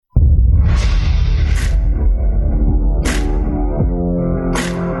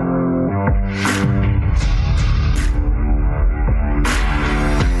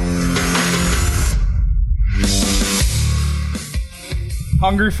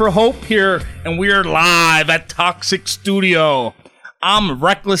Hungry for Hope here, and we are live at Toxic Studio. I'm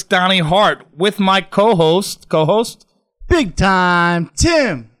Reckless Donnie Hart with my co-host, Big Time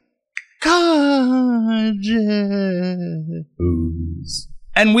Tim Kajus.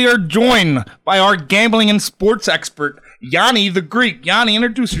 And we are joined by our gambling and sports expert, Yanni the Greek. Yanni,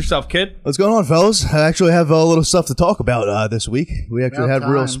 introduce yourself, kid. What's going on, fellas? I actually have a little stuff to talk about this week. We actually had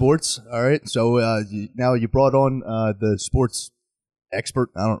real sports. All right, so now you brought on the sports expert.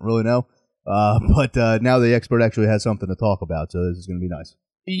 I don't really know, but now the expert actually has something to talk about, so this is going to be nice.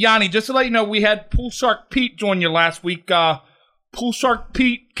 Yanni, just to let you know, we had Pool Shark Pete join you last week. Pool Shark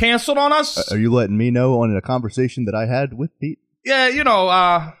Pete canceled on us. Are you letting me know on a conversation that I had with Pete? Yeah, you know,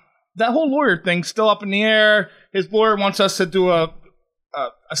 that whole lawyer thing's still up in the air. His lawyer wants us to do a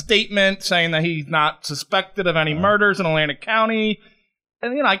statement saying that he's not suspected of any murders in Atlantic County.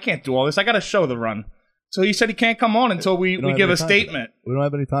 And, you know, I can't do all this. I got a show to run. So he said he can't come on until we give a statement. We don't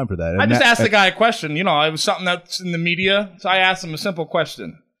have any time for that. I just asked the guy a question. You know, it was something that's in the media. So I asked him a simple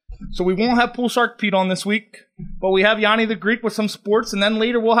question. So we won't have Pool Shark Pete on this week, but we have Yanni the Greek with some sports, and then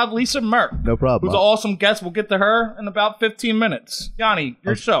later we'll have Lisa Merck. No problem. Who's an awesome guest. We'll get to her in about 15 minutes. Yanni,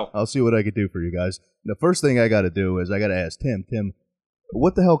 your show. I'll see what I can do for you guys. The first thing I got to do is I got to ask Tim,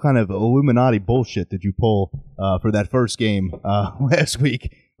 what the hell kind of Illuminati bullshit did you pull for that first game last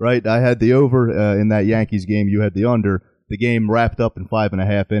week? Right, I had the over in that Yankees game. You had the under. The game wrapped up in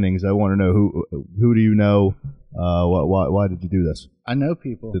 5.5 innings. I want to know who do you know? Why did you do this? I know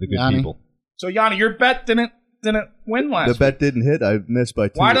people. To the good Yanni. people. So Yanni, your bet didn't win last week. The bet didn't hit. I missed by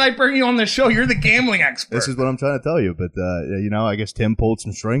 2. Why did I bring you on this show? You're the gambling expert. This is what I'm trying to tell you. But you know, I guess Tim pulled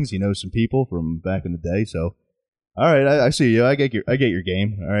some strings. He knows some people from back in the day. So, all right, I see you. I get your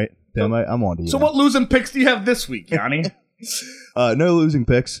game. All right, Tim, I'm on to you. So now. what losing picks do you have this week, Yanni? No losing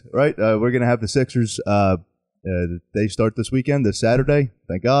picks, right? We're going to have the Sixers. They start this weekend, this Saturday.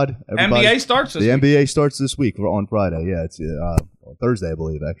 Thank God. NBA starts this week. The NBA starts this week on Friday. Yeah, it's Thursday, I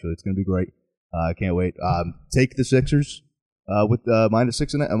believe, actually. It's going to be great. I can't wait. Take the Sixers with minus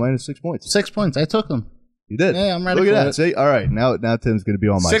 6 points. 6 points. I took them. You did? Yeah, I'm ready Look for at that. it. See? All right, now Tim's going to be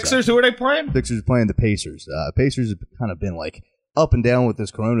on my Sixers, side. who are they playing? Sixers are playing the Pacers. Pacers have kind of been like up and down with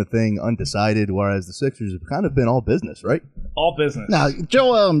this Corona thing, undecided, whereas the Sixers have kind of been all business, right? All business. Now,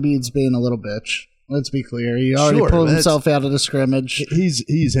 Joel Embiid's being a little bitch. Let's be clear. He already pulled himself out of the scrimmage.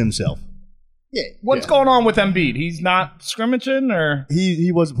 He's himself. Yeah. What's going on with Embiid? He's not scrimmaging, or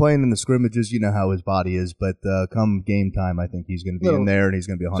He wasn't playing in the scrimmages. You know how his body is, but come game time, I think he's going to be in there, and he's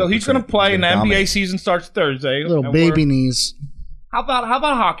going to be 100%. so he's going to play, and the NBA season starts Thursday. Little baby knees. How about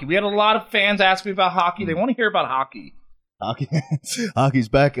hockey? We had a lot of fans ask me about hockey. They want to hear about hockey. Hockey's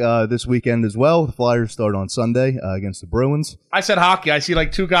back this weekend as well. The Flyers start on Sunday against the Bruins. I said hockey. I see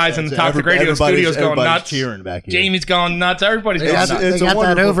like two guys in the Toxic Radio studios going nuts. Cheering back here. Jamie's going nuts. Everybody's going nuts. They got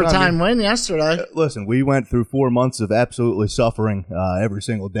that overtime win yesterday. Listen, we went through 4 months of absolutely suffering every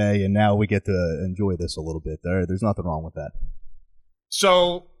single day, and now we get to enjoy this a little bit. There's nothing wrong with that.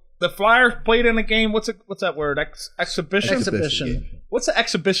 So the Flyers played in a game. What's that word? Exhibition. Exhibition. What's the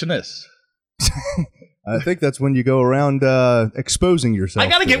exhibitionist? I think that's when you go around exposing yourself. I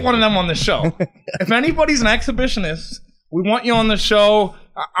got to get one of them on the show. If anybody's an exhibitionist, we want you on the show.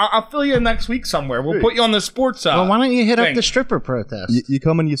 I'll fill you in next week somewhere. We'll put you on the sports Well, why don't you hit thing. up the stripper protest? You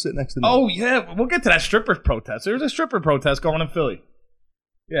come and you sit next to me. Oh, yeah. We'll get to that stripper protest. There's a stripper protest going in Philly.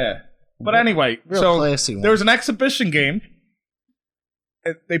 Yeah. But anyway, Real classy one. there was an exhibition game.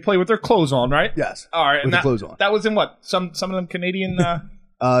 They play with their clothes on, right? Yes. All right. With the clothes on. That was in what? Some of them Canadian...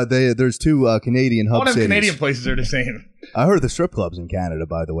 There's 2 Canadian hub all them cities. Canadian places are the same. I heard the strip clubs in Canada,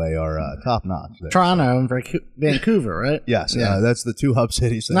 by the way, are top notch. Toronto and Vancouver, right? Yes, Yeah. that's the 2 hub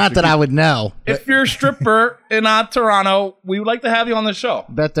cities. Not that I would know. If you're a stripper in Toronto, we would like to have you on the show.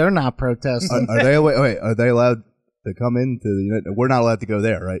 Bet they're not protesting. Are they? Wait, are they allowed to come into the United? We're not allowed to go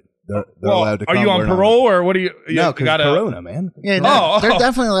there, right? They're allowed to come. Are you on we're not. parole or what? Do you No, because Corona, man. Yeah, they're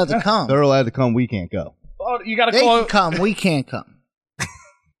definitely allowed to come. They're allowed to come. We can't go. Oh, you got to They call. can come. We can't come.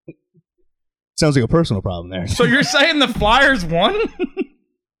 Sounds like a personal problem there. So you're saying the Flyers won?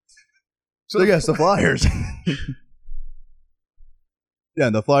 So yes, the Flyers. Yeah,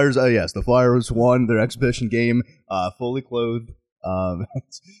 the Flyers. Yes, the Flyers won their exhibition game, fully clothed.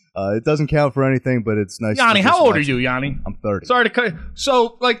 It doesn't count for anything, but it's nice. Yanni, how old are you, Yanni? I'm 30. Sorry to cut.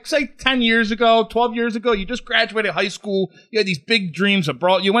 So, like, say 10 years ago, 12 years ago, you just graduated high school. You had these big dreams of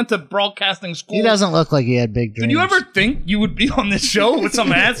you went to broadcasting school. He doesn't look like he had big dreams. Did you ever think you would be on this show with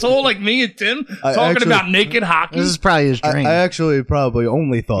some asshole like me and Tim talking about naked hockey? This is probably his dream. I actually probably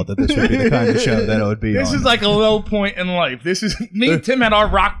only thought that this would be the kind of show that it would be. This on. is like a low point in life. This is me and Tim at our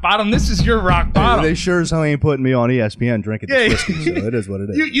rock bottom. This is your rock bottom. They sure as hell ain't putting me on ESPN drinking this it is what it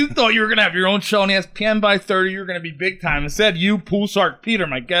is. You thought you were going to have your own show on ESPN by 30. You were going to be big time. Instead, you, Pool Shark Peter,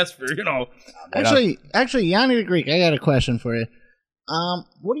 my guest for, Actually, Yanni the Greek, I got a question for you.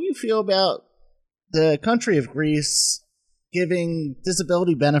 What do you feel about the country of Greece giving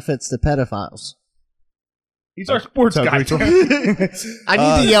disability benefits to pedophiles? He's our sports guy. I need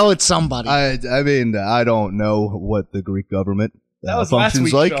to yell at somebody. I mean, I don't know what the Greek government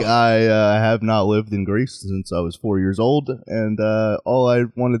functions like. Show. I have not lived in Greece since I was 4 years old, and all I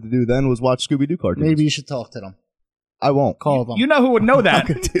wanted to do then was watch Scooby-Doo cartoons. Maybe you should talk to them. I won't. Call them. You know who would know that? I'm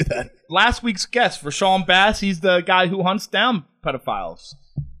going to do that. Last week's guest, Rashawn Bass, he's the guy who hunts down pedophiles.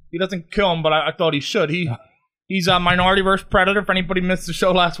 He doesn't kill them, but I thought he should. He's a Minority vs. Predator. For anybody missed the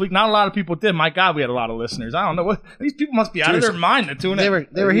show last week, not a lot of people did. My God, we had a lot of listeners. I don't know what these people must be out of their mind to tune in.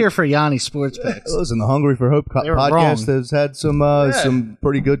 They were here for Yanni Sports Picks. Listen, the Hungry for Hope podcast has had some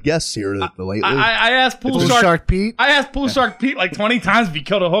pretty good guests here lately. I asked Pool Shark Pete. I asked Pool Shark Pete like 20 times if he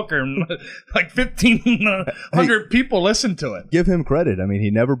killed a hooker, and like 1,500 people listened to it. Give him credit. I mean,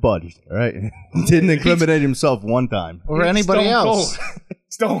 he never budged. All right, didn't incriminate himself one time or anybody else.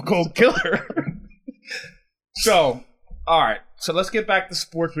 Stone Cold Killer. So, all right. So let's get back to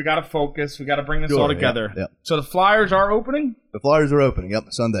sports. We got to focus. We got to bring this all together. Yeah. So the Flyers are opening? The Flyers are opening. Yep,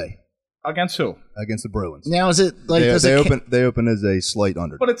 Sunday. Against who? Against the Bruins. Now is it like they open as a slight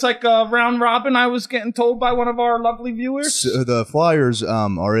underdog? But it's like a round robin. I was getting told by one of our lovely viewers. So the Flyers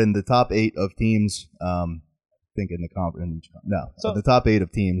are in the top 8 of teams. I think in the conference. The top 8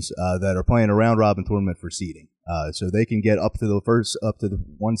 of teams that are playing a round robin tournament for seeding. So they can get up to the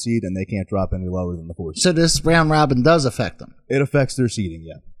 1 seed, and they can't drop any lower than the 4 seed. So this round robin does affect them. It affects their seeding,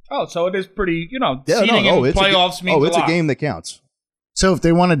 yeah. Oh, so it is pretty, seeding in playoffs means it's a game that counts. So if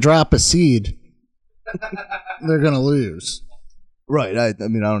they want to drop a seed, they're going to lose. Right. I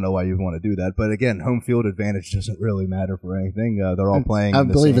mean, I don't know why you want to do that, but again, home field advantage doesn't really matter for anything. They're all playing. I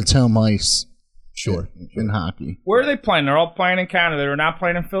believe it's home ice. Sure. In hockey. Where are they playing? They're all playing in Canada. They're not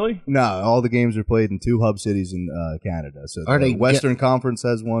playing in Philly? No, all the games are played in 2 hub cities in Canada. So the Western Conference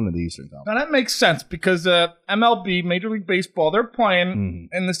has one and the Eastern Conference. Now that makes sense because MLB, Major League Baseball, they're playing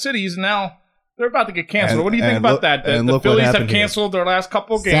in the cities now. They're about to get canceled. What do you think about that? The Phillies have canceled their last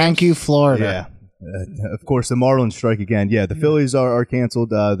couple of games. Thank you, Florida. Yeah. Of course, the Marlins strike again. Yeah, the Phillies are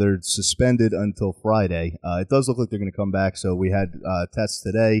canceled. They're suspended until Friday. It does look like they're going to come back. So we had tests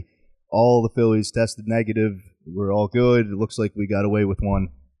today. All the Phillies tested negative. We're all good. It looks like we got away with one.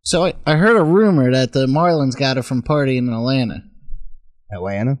 So I heard a rumor that the Marlins got it from partying in Atlanta.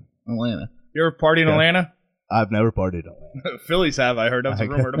 Atlanta. You ever partied in Atlanta? I've never partied in Atlanta. Phillies have, I heard. That's a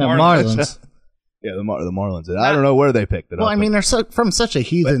rumor. The Marlins. Yeah, the Marlins. I don't know where they picked it up. Well, I mean, they're from such a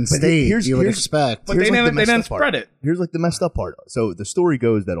heathen state, you would expect. But they didn't spread it. Here's like the messed up part. So the story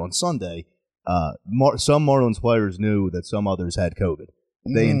goes that on Sunday, some Marlins players knew that some others had COVID.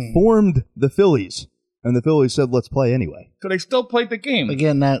 They informed the Phillies, and the Phillies said, let's play anyway. So they still played the game. They're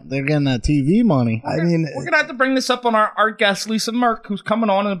getting that TV money. We're going to have to bring this up on our guest, Lisa Merck, who's coming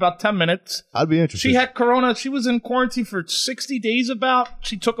on in about 10 minutes. I'd be interested. She had corona. She was in quarantine for 60 days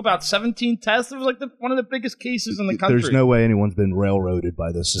She took about 17 tests. It was like one of the biggest cases in the country. There's no way anyone's been railroaded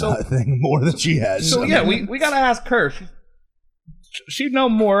by this thing more than she has. So, yeah, we got to ask her. She'd know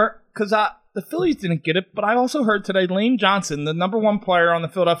more because the Phillies didn't get it, but I also heard today Lane Johnson, the number 1 player on the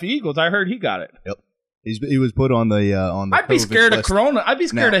Philadelphia Eagles, I heard he got it. Yep. He was put on the I'd be scared of Corona. I'd be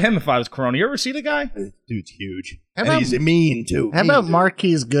scared of him if I was Corona. You ever see the guy? Dude's huge. And he's mean, too. How about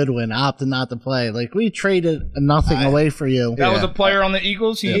Marquise Goodwin opting not to play? Like, we traded nothing away for you. That was a player on the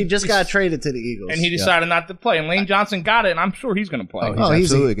Eagles. He just got traded to the Eagles. And he decided not to play. And Lane Johnson got it, and I'm sure he's going to play. He's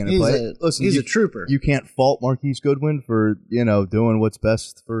absolutely going to play. Listen, he's a trooper. You can't fault Marquise Goodwin for, doing what's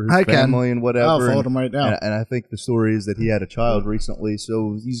best for his family and whatever. I'll fault him right now. And I think the story is that he had a child recently,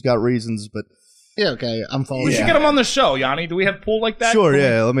 so he's got reasons, but... Yeah, okay, I'm following. We should get him on the show, Yanni. Do we have Pool like that? Sure,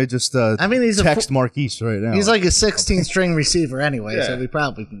 yeah. Let me just he's text Marquise right now. He's like a 16-string receiver anyway, so we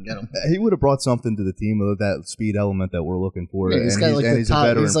probably can get him. He would have brought something to the team of that speed element that we're looking for. Yeah, he's a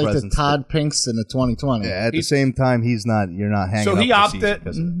veteran he's like the Todd Pinkston of 2020. Yeah, at the same time, you're not hanging so up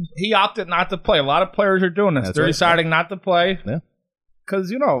he opted not to play. A lot of players are doing this. They're deciding not to play. Yeah. Because,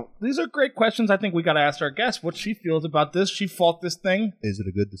 these are great questions I think we got to ask our guest what she feels about this. She fought this thing. Is it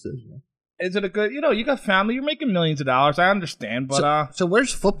a good decision? Is it a good, you got family, you're making millions of dollars. I understand, but so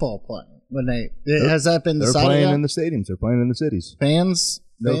where's football playing? Has that been decided? They're playing yet? in the stadiums. They're playing in the cities. Fans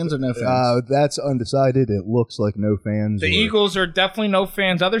Fans or no fans? That's undecided. It looks like no fans. The Eagles are definitely no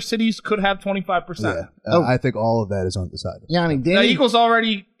fans. Other cities could have 25%. Yeah, I think all of that is undecided. Yanni, The Danny, Eagles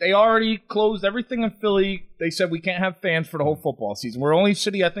already closed everything in Philly. They said we can't have fans for the whole football season. We're the only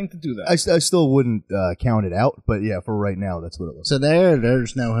city, I think, to do that. I still wouldn't count it out, but yeah, for right now, that's what it looks so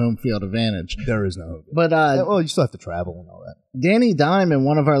there's no home field advantage. like. There is no. But Well, you still have to travel and all that. Danny Diamond,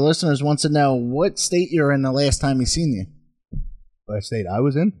 one of our listeners, wants to know what state you were in the last time he seen you. What state I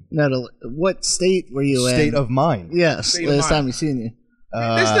was in? No, what state were you in? State of mind. Yes, State of last mind. time he seen you.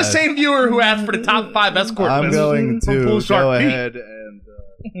 This is the same viewer who asked for the top 5 escort I'm list going from to Pool Shark go Pete. ahead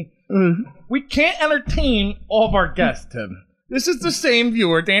and. We can't entertain all of our guests, Tim. This is the same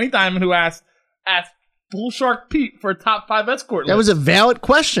viewer, Danny Diamond, who asked Pool Shark Pete for a top 5 escort That list. was a valid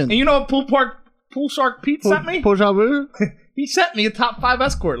question. And you know what Pool Shark Pete sent me? Pool He sent me a top 5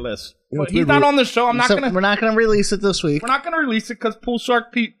 escort list. You know, But he's not on the show. We're not going to release it this week. We're not gonna release it because Pool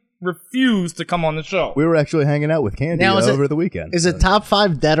Shark Pete refused to come on the show. We were actually hanging out with Candy Now, over the weekend. Is it top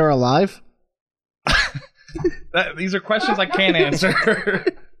 5 dead or alive? These are questions I can't answer.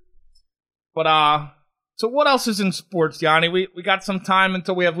 But so what else is in sports, Yanni? We got some time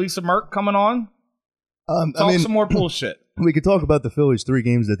until we have Lisa Merck coming on. Talk some more bullshit. We could talk about the Phillies' 3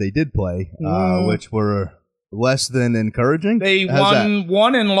 games that they did play, which were less than encouraging. They How's won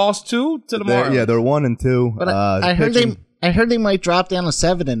 1 and lost 2 to the Marlins. Yeah, they're 1 and 2. But I heard they might drop down to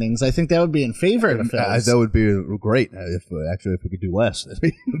 7 innings. I think that would be in favor of the Phillies. That would be great. If we could do less, that'd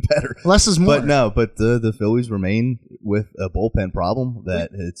be better. Less is more. But the Phillies remain with a bullpen problem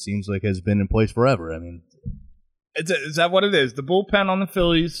that it seems like has been in place forever. I mean, Is that what it is? The bullpen on the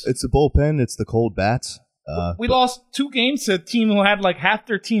Phillies. it's the bullpen. It's the cold bats. We lost 2 games to a team who had like half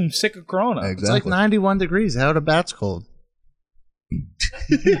their team sick of corona. It's like 91 degrees. How are the bats cold?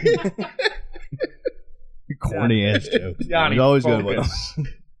 Corny ass joke. Yanni, It's always good focus.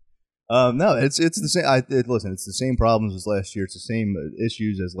 one. No, it's the same. Listen, it's the same problems as last year. It's the same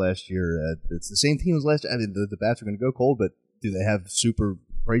issues as last year. It's the same team as last year. I mean, the bats are going to go cold, but do they have super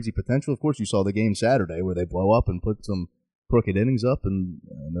crazy potential? Of course, you saw the game Saturday where they blow up and put some crooked innings up, and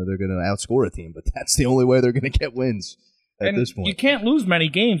they're going to outscore a team. But that's the only way they're going to get wins at this point. You can't lose many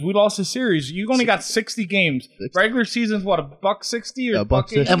games. We lost a series. You only got 60 games. Regular season's what, $160 or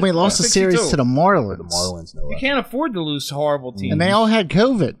 $160? And we lost the series to the Marlins. The Marlins, no You way. can't afford to lose to horrible teams. And they all had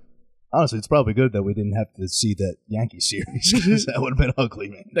COVID. Honestly, it's probably good that we didn't have to see that Yankee series because that would have been ugly,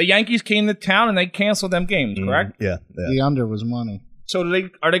 man. The Yankees came to town and they canceled them games, correct? Yeah. The under was money. So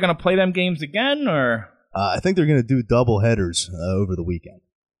are they going to play them games again, or? I think they're going to do double headers over the weekend.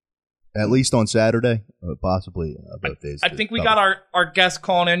 At least on Saturday, possibly both days. I think we got our guest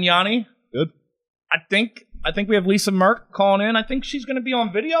calling in, Yanni. Good. I think we have Lisa Merck calling in. I think she's going to be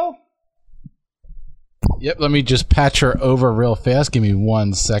on video. Yep, let me just patch her over real fast. Give me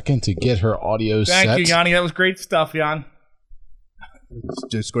 1 second to get her audio set. Thank you, Yanni. That was great stuff, Jan. It's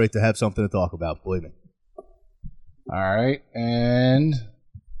just great to have something to talk about, believe me. All right, and...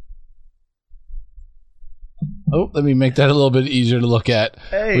 Oh, let me make that a little bit easier to look at.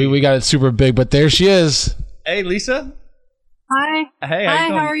 Hey. We got it super big, but there she is. Hey, Lisa. Hi. Hey, Hi,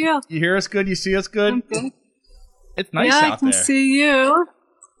 doing? how are you? You hear us good? You see us good? I'm good. It's nice yeah, out I can there. see you.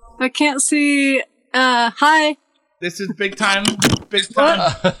 I can't see. Hi. This is big time. Big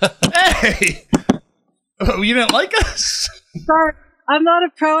time. Hey! Oh, you didn't like us? Sorry, I'm not a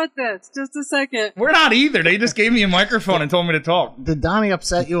pro at this. Just a second. We're not either. They just gave me a microphone and told me to talk. Did Donnie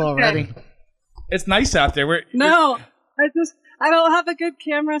upset you already? It's nice out there. No, I don't have a good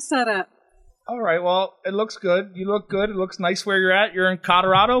camera setup. All right. Well, it looks good. You look good. It looks nice where you're at. You're in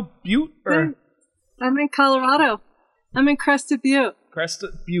Colorado, Butte, or I'm in Colorado. I'm in Crested Butte.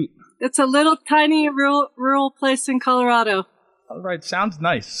 Crested Butte. It's a little tiny rural place in Colorado. All right. Sounds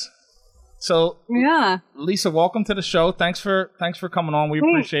nice. So, Yeah. Lisa, welcome to the show. Thanks for coming on. We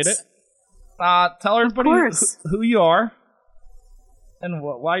appreciate it. Thanks. Tell everybody course. who you are and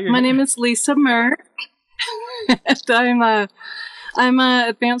why you're My here. name is Lisa Merck. And I'm a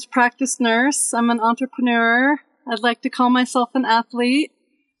advanced practice nurse. I'm an entrepreneur. I'd like to call myself an athlete.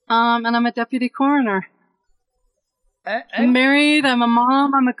 And I'm a deputy coroner. I'm married. I'm a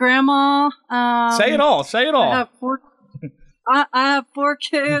mom. I'm a grandma. Say it all. Say it all. I have I have 4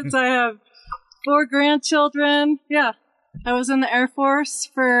 kids. I have 4 grandchildren. Yeah. I was in the Air Force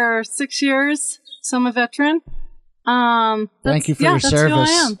for 6 years, so I'm a veteran. Thank you for your that's service. Who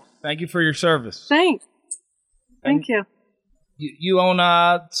I am. Thank you for your service. Thanks. Thank you. You own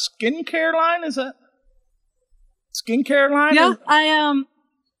a skincare line? Is that skincare line? Yeah,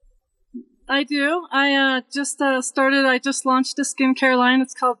 I do. I just started. I just launched a skincare line.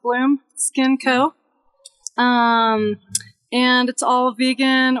 It's called Bloom Skin Co. And it's all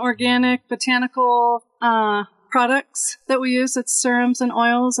vegan, organic, botanical products that we use. It's serums and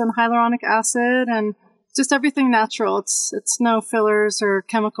oils and hyaluronic acid and just everything natural. It's no fillers or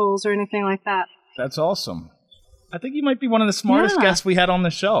chemicals or anything like that. That's awesome. I think you might be one of the smartest guests we had on the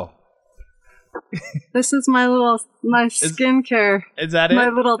show. This is my skincare. Is that it? My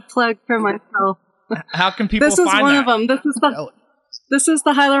little plug for myself. How can people find that? This is one of them. This is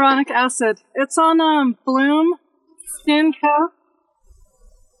the hyaluronic acid. It's on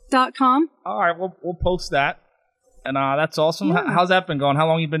bloomskincare.com. All right, we'll post that. And that's awesome. Yeah. How's that been going? How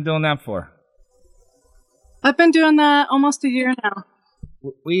long you been doing that for? I've been doing that almost a year now.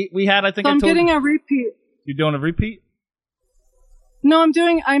 We had, I think, so I'm getting a repeat. You're doing a repeat? No, I'm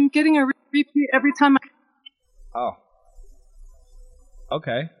getting a repeat every time Oh.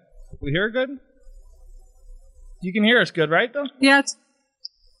 Okay. We hear it good? You can hear us good, right, though?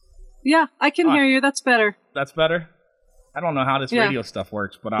 Yeah, I can hear you. That's better. That's better? I don't know how this radio stuff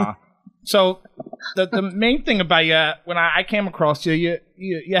works, but so the main thing about you, when I came across you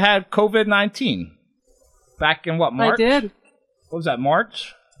had COVID-19 back in what, March? I did. What was that,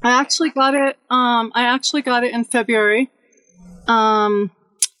 March? I actually got it in February.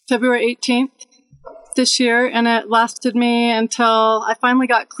 February 18th this year, and it lasted me until I finally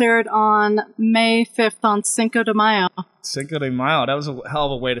got cleared on May 5th on Cinco de Mayo. Cinco de Mayo. That was a hell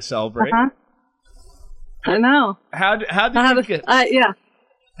of a way to celebrate. I know. How did you get? Yeah.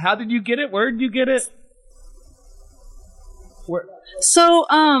 How did you get it? Where did you get it? Where? So,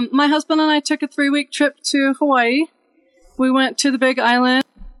 my husband and I took a 3-week trip to Hawaii. We went to the Big Island,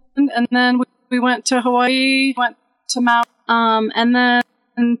 and then we went to Hawaii, went to Maui, and then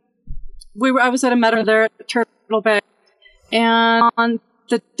I was at a meadow there at Turtle Bay. And on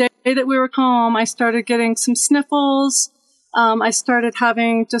the day that we were home, I started getting some sniffles. I started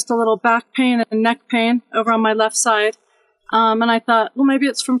having just a little back pain and neck pain over on my left side. And I thought, well, maybe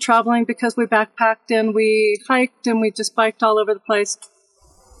it's from traveling because we backpacked and we hiked and we just biked all over the place.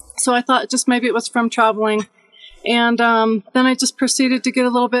 So I thought just maybe it was from traveling. And then I just proceeded to get a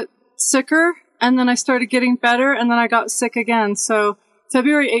little bit sicker. And then I started getting better. And then I got sick again. So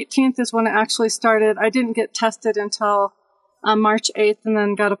February 18th is when it actually started. I didn't get tested until March 8th and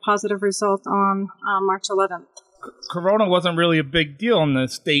then got a positive result on March 11th. Corona wasn't really a big deal in the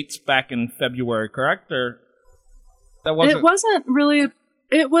States back in February, correct? Or that wasn't? It wasn't really.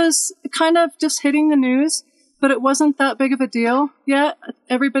 It was kind of just hitting the news, but it wasn't that big of a deal yet.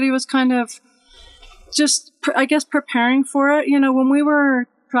 Everybody was kind of just, I guess, preparing for it. You know, when we were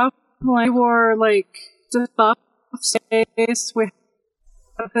traveling, we wore like just buffs, we had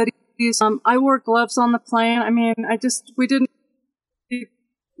hoodies. I wore gloves on the plane. I mean, we didn't,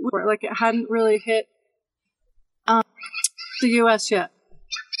 like it hadn't really hit the U.S. yet.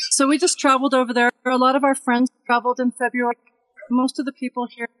 So we just traveled over there. A lot of our friends traveled in February. Most of the people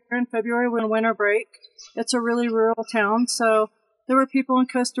here in February were on winter break. It's a really rural town. So there were people in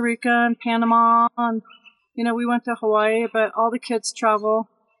Costa Rica and Panama. And, you know, we went to Hawaii, but all the kids travel.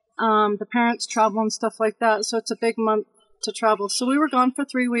 The parents travel and stuff like that. So it's a big month to travel. So we were gone for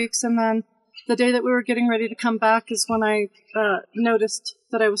 3 weeks. And then the day that we were getting ready to come back is when I noticed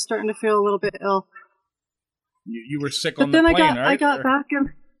that I was starting to feel a little bit ill. You were sick on the plane, right? I got back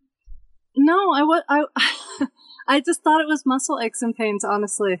and no, I just thought it was muscle aches and pains,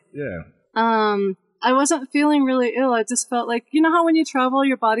 honestly. Yeah. I wasn't feeling really ill. I just felt like, you know how when you travel,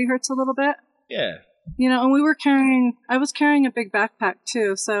 your body hurts a little bit? Yeah. You know, and I was carrying a big backpack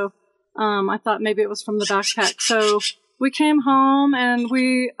too, so I thought maybe it was from the backpack. So we came home and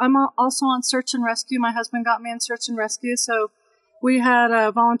I'm also on search and rescue. My husband got me in search and rescue, so we had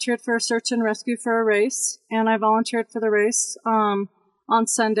volunteered for a search and rescue for a race, and I volunteered for the race on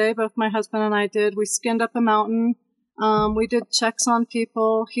Sunday. Both my husband and I did. We skinned up a mountain. We did checks on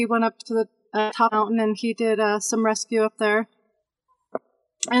people. He went up to the top mountain, and he did some rescue up there.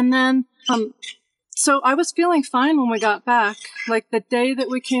 And then, so I was feeling fine when we got back. Like the day that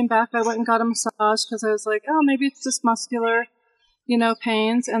we came back, I went and got a massage because I was like, oh, maybe it's just muscular,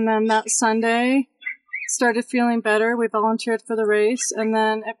 pains. And then that Sunday, started feeling better. We volunteered for the race, and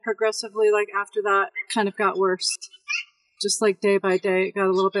then it progressively, like after that, kind of got worse. Just like day by day, it got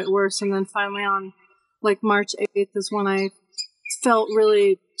a little bit worse, and then finally on like March 8th is when I felt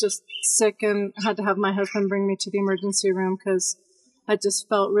really just sick and had to have my husband bring me to the emergency room because I just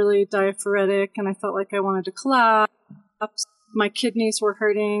felt really diaphoretic and I felt like I wanted to collapse. My kidneys were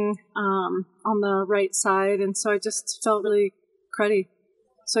hurting on the right side, and so I just felt really cruddy.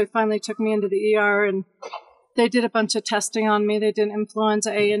 So he finally took me into the ER, and they did a bunch of testing on me. They did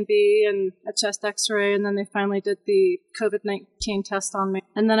influenza A and B and a chest x-ray, and then they finally did the COVID-19 test on me.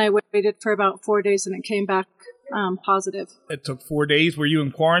 And then I waited for about 4 days, and it came back positive. It took 4 days. Were you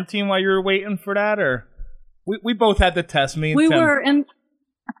in quarantine while you were waiting for that, or we both had the test? Me and We Tim. were in.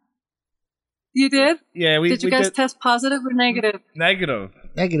 You did? Yeah, Did you guys test positive or negative? Negative.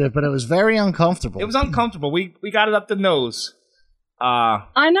 Negative, but it was very uncomfortable. It was uncomfortable. We got it up the nose.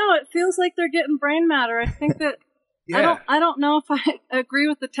 I know, it feels like they're getting brain matter. I think that Yeah. I don't know if I agree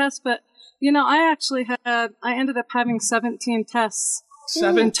with the test, but I ended up having 17 tests.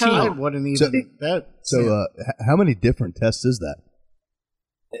 17. I wouldn't even bet. So, how many different tests is that?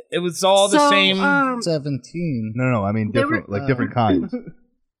 It was all the same. 17. No, I mean They were- different, different kinds.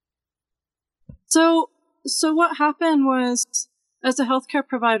 So what happened was, as a healthcare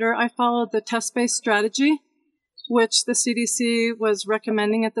provider, I followed the test-based strategy, which the CDC was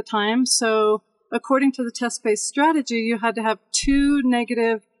recommending at the time. So according to the test-based strategy, you had to have 2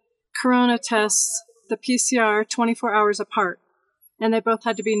 negative corona tests, the PCR, 24 hours apart, and they both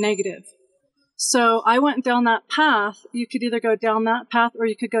had to be negative. So I went down that path. You could either go down that path or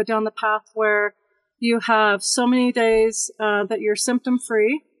you could go down the path where you have so many days that you're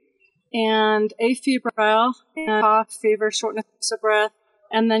symptom-free and afebrile, and cough, fever, shortness of breath,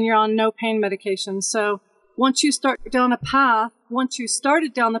 and then you're on no pain medication. So once you started down the path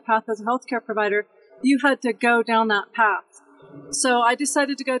as a healthcare provider, you had to go down that path. So I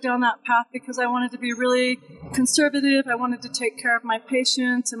decided to go down that path because I wanted to be really conservative. I wanted to take care of my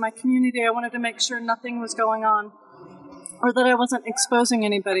patients and my community. I wanted to make sure nothing was going on or that I wasn't exposing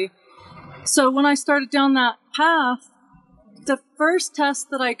anybody. So when I started down that path, the first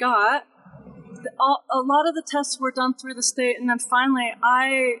test that I got, a lot of the tests were done through the state, and then finally,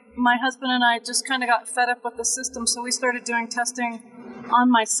 my husband and I just kind of got fed up with the system, so we started doing testing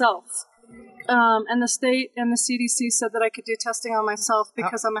on myself. And the state and the CDC said that I could do testing on myself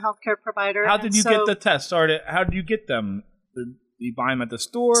because I'm a healthcare provider. How did you get the tests? How did you get them? Did you buy them at the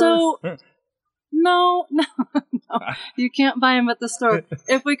store? So, no, you can't buy them at the store.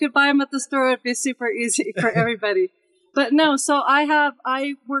 If we could buy them at the store, it'd be super easy for everybody. But no, so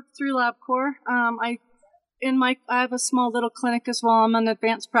I work through LabCorp. I have a small little clinic as well. I'm an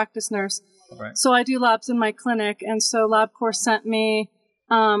advanced practice nurse. Right. So I do labs in my clinic, and so LabCorp sent me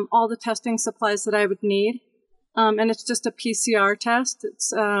all the testing supplies that I would need. And it's just a PCR test.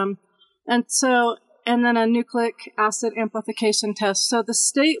 It's and then a nucleic acid amplification test. So the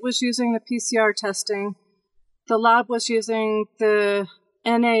state was using the PCR testing. The lab was using the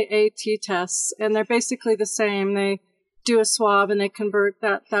NAAT tests, and they're basically the same. They do a swab and they convert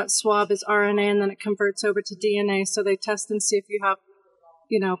that swab is RNA, and then it converts over to DNA. So they test and see if you have,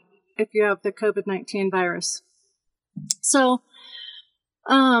 if you have the COVID-19 virus. So,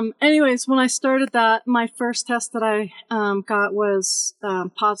 anyways, when I started that, my first test that I got was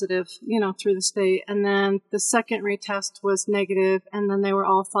positive, through the state, and then the second retest was negative, and then they were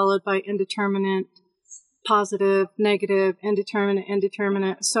all followed by indeterminate, positive, negative,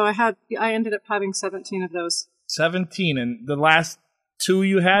 indeterminate. So I ended up having 17 of those. 17, and the last 2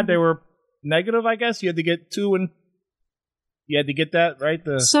 you had, they were negative, I guess? You had to get 2, and you had to get that, right?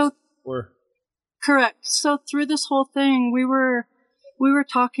 Correct. So through this whole thing, we were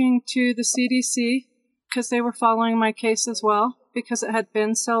talking to the CDC because they were following my case as well because it had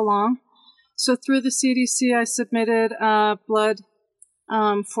been so long. So through the CDC, I submitted blood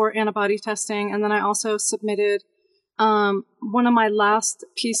for antibody testing, and then I also submitted one of my last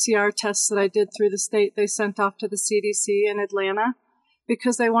PCR tests that I did through the state. They sent off to the CDC in Atlanta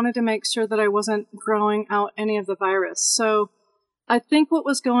because they wanted to make sure that I wasn't growing out any of the virus. So I think what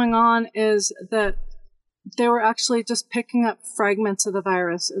was going on is that they were actually just picking up fragments of the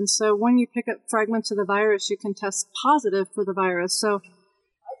virus. And so when you pick up fragments of the virus, you can test positive for the virus. So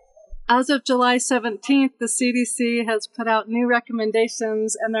as of July 17th, the CDC has put out new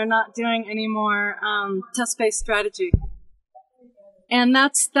recommendations, and they're not doing any more test-based strategy. And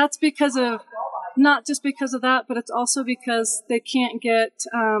that's because of, not just because of that, but it's also because they can't get,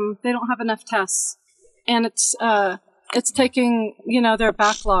 they don't have enough tests. And it's taking, they're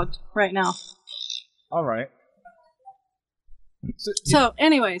backlogged right now. All right. So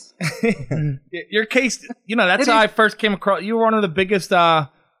anyways. Your case, that's how I first came across. You were one of the biggest,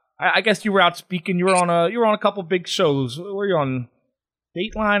 I guess you were out speaking. You were on a couple big shows. Were you on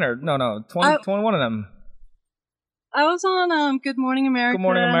Dateline or no 21 of them? I was on Good Morning America. Good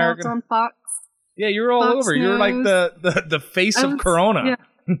Morning America. I was on Fox. Yeah, you were all Fox over. You were like the face of Corona. Yeah.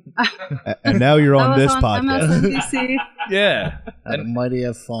 And now you're on this on podcast. MSNBC. Yeah. That might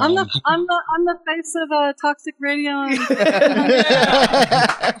have fun. I'm the face of Toxic Radio.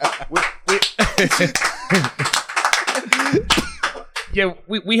 Yeah,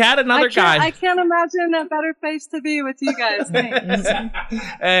 we had another guy. I can't imagine a better face to be with you guys. Thanks.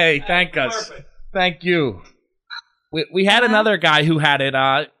 Hey, thank us. Thank you. we had another guy who had it.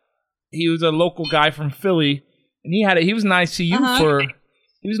 He was a local guy from Philly, and he had it. He was in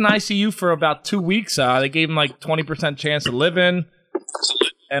ICU for about 2 weeks. They gave him like 20% chance of living,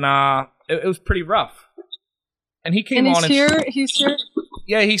 and it was pretty rough. And he came on. He's here.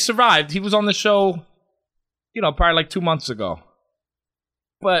 Yeah, he survived. He was on the show, probably like 2 months ago.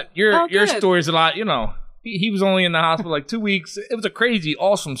 But your story's a lot. He was only in the hospital like 2 weeks. It was a crazy,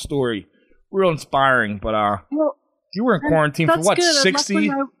 awesome story, real inspiring. But you were in quarantine for what,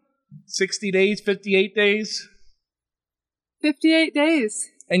 60 days, 58 days? 58 days.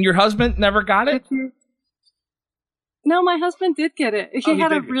 And your husband never got it? No, my husband did get it. He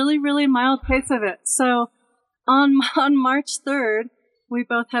had a really, really mild case of it. So on March 3rd, we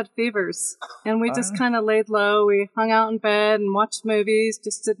both had fevers. And we just kind of laid low. We hung out in bed and watched movies,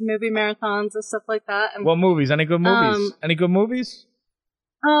 just did movie marathons and stuff like that. And, what movies? Any good movies? Any good movies?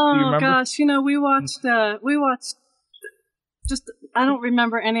 Oh, gosh. We watched just, I don't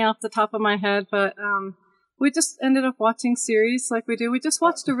remember any off the top of my head, but we just ended up watching series like we do. We just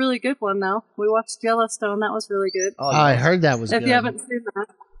watched a really good one, though. We watched Yellowstone. That was really good. Oh, I heard that was good. If you haven't seen that.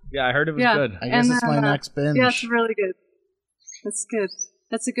 Yeah, I heard it was good. I guess it's my next binge. Yeah, it's really good. It's good.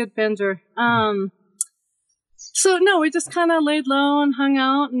 That's a good binger. So, no, we just kind of laid low and hung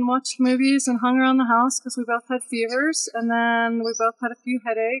out and watched movies and hung around the house because we both had fevers. And then we both had a few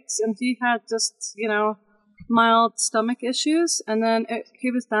headaches. And he had just, mild stomach issues. And then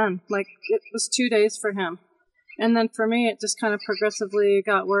he was done. Like, it was 2 days for him. And then for me, it just kind of progressively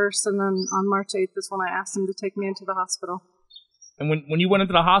got worse. And then on March 8th is when I asked him to take me into the hospital. And when you went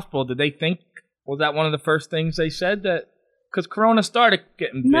into the hospital, did they think, was that one of the first things they said? That because Corona started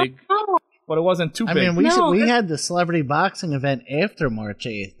getting big, but it wasn't too big. I mean, we had the celebrity boxing event after March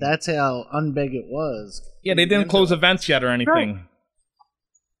 8th. That's how unbig it was. Yeah, they didn't close events yet or anything. Right.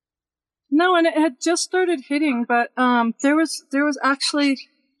 No, and it had just started hitting, but there was actually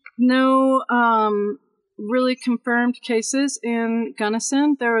no really confirmed cases in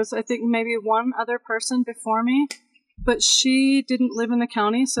Gunnison. There was, I think, maybe one other person before me, but she didn't live in the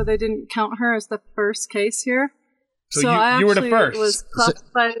county, so they didn't count her as the first case here. So you were the first. Was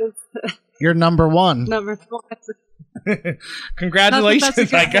classified as you're number one. Number one.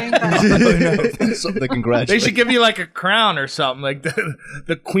 Congratulations, I guess. The congratulations. They should give you like a crown or something, like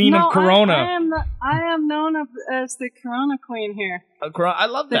the Queen of Corona. I am known as the Corona Queen here. I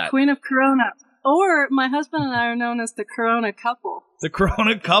love that. The Queen of Corona. Or my husband and I are known as the Corona couple. The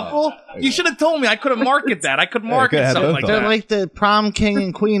Corona couple? You should have told me. I could have marketed that. I could market something like that. They're like the prom king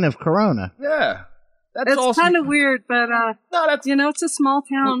and queen of Corona. Yeah. It's awesome. Kind of weird, but it's a small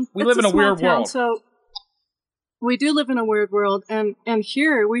town. We live in a weird world. So we do live in a weird world, and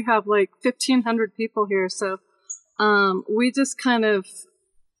here we have like 1,500 people here. So we just kind of,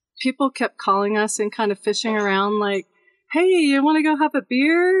 people kept calling us and kind of fishing around, like, "Hey, you want to go have a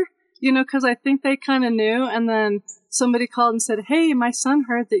beer?" Because I think they kind of knew. And then somebody called and said, "Hey, my son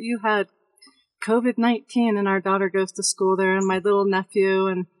heard that you had COVID-19, and our daughter goes to school there, and my little nephew,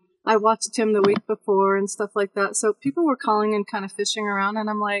 and I watched him the week before," and stuff like that. So people were calling and kind of fishing around, and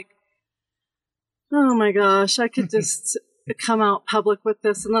I'm like, oh my gosh, I could just come out public with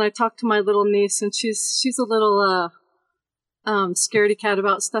this. And then I talked to my little niece, and she's a little scaredy cat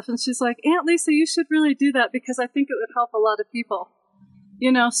about stuff, and she's like, "Aunt Lisa, you should really do that because I think it would help a lot of people."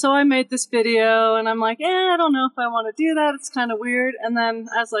 So I made this video, and I'm like, I don't know if I want to do that. It's kind of weird. And then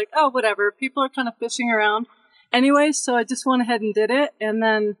I was like, oh, whatever. People are kind of fishing around. Anyway, so I just went ahead and did it, and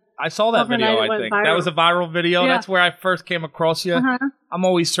then I saw that video, I think. That was a viral video. Yeah. That's where I first came across you. Uh-huh. I'm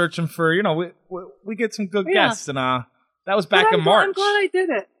always searching for, we get some good guests, and that was back in March. I'm glad I did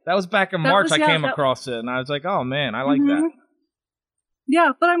it. That was back in March I came across it, and I was like, oh, man, I like that.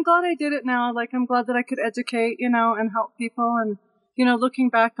 Yeah, but I'm glad I did it now. Like, I'm glad that I could educate, and help people, and looking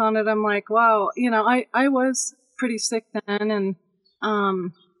back on it, I'm like, wow, I was pretty sick then, and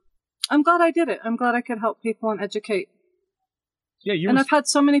I'm glad I did it. I'm glad I could help people and educate. Yeah, I've had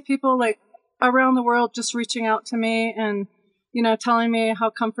so many people like around the world just reaching out to me and, telling me how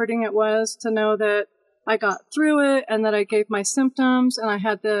comforting it was to know that I got through it and that I gave my symptoms, and I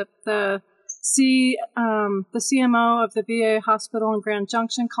had the CMO of the VA hospital in Grand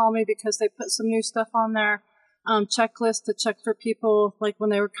Junction call me because they put some new stuff on their checklist to check for people, like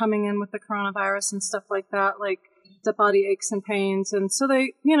when they were coming in with the coronavirus and stuff like that, like the body aches and pains. And so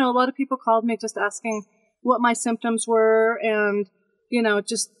they, a lot of people called me just asking what my symptoms were and,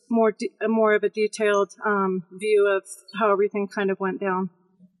 just more of a detailed view of how everything kind of went down.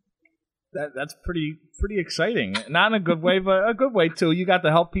 That's pretty exciting. Not in a good way, but a good way too. You got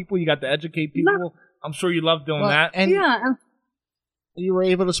to help people. You got to educate people. No. I'm sure you love doing that. And you were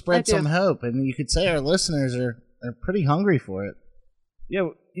able to spread some hope, and you could say our listeners are They're pretty hungry for it. Yeah,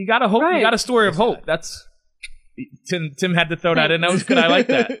 you got to hope. Right. You got a story of hope. That's Tim had to throw that in. That was good. I like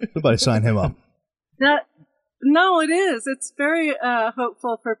that. Somebody sign him up. No, it is. It's very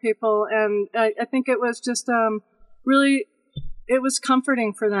hopeful for people, and I think it was just really, it was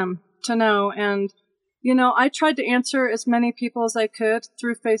comforting for them to know. And I tried to answer as many people as I could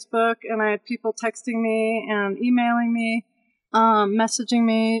through Facebook, and I had people texting me and emailing me, messaging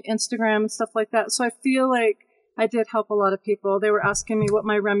me, Instagram and stuff like that. So I feel like I did help a lot of people. They were asking me what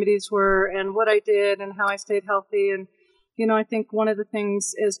my remedies were and what I did and how I stayed healthy. And, I think one of the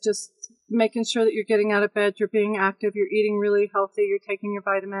things is just making sure that you're getting out of bed, you're being active, you're eating really healthy, you're taking your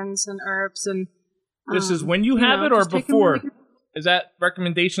vitamins and herbs. And this is when you have it or before? Is that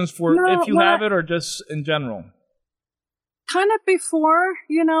recommendations for if you have it or just in general? Kind of before,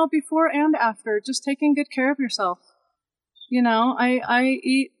 before and after. Just taking good care of yourself. I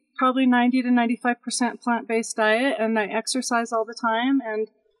eat probably 90 to 95% plant-based diet, and I exercise all the time, and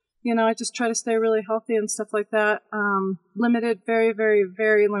I just try to stay really healthy and stuff like that. Limited, very, very,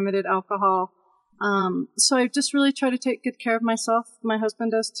 very limited alcohol. So I just really try to take good care of myself. My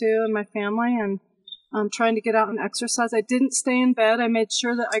husband does too, and my family, and I'm trying to get out and exercise. I didn't stay in bed. I made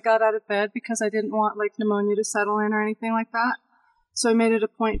sure that I got out of bed because I didn't want pneumonia to settle in or anything like that. So I made it a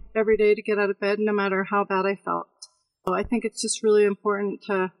point every day to get out of bed no matter how bad I felt. So I think it's just really important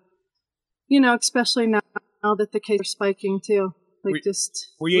to, especially now that the cases are spiking too.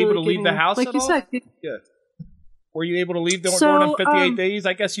 Were you able to leave the house at all? Like you said. Yeah. Were you able to leave during 58 days?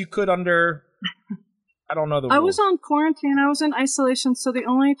 I guess you could under, I don't know the rules. I was on quarantine. I was in isolation. So the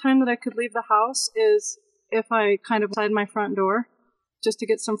only time that I could leave the house is if I kind of outside my front door just to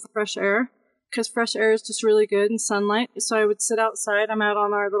get some fresh air. Because fresh air is just really good and sunlight. So I would sit outside. I'm out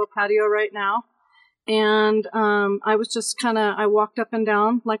on our little patio right now. And I was just I walked up and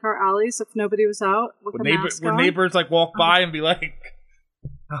down like our alleys if nobody was out with a mask on. Would neighbors walk by and be like,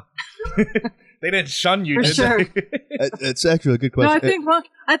 oh. They didn't shun you, did sure. they? It's actually a good question. No,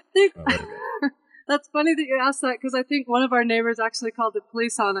 I think that's funny that you asked that because I think one of our neighbors actually called the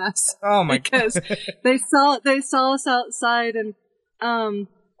police on us. Oh my! Because they saw us outside and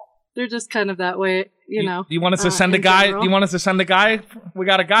they're just kind of that way, Do you want us to send a guy? Do you want us to send a guy? We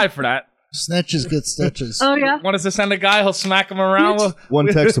got a guy for that. Snitches get stitches. Oh yeah. Want us to send a guy? He'll smack him around. One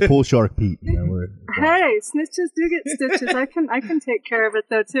text to Pool Shark Pete. Hey, snitches do get stitches. I can take care of it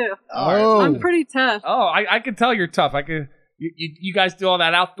though too. Oh, I'm pretty tough. Oh, I can tell you're tough. You guys do all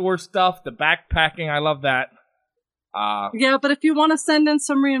that outdoor stuff, the backpacking. I love that. Yeah, but if you want to send in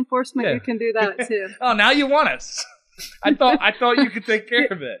some reinforcement, you can do that too. Oh, now you want us? I thought you could take care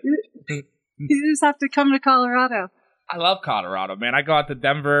of it. You just have to come to Colorado. I love Colorado, man. I go out to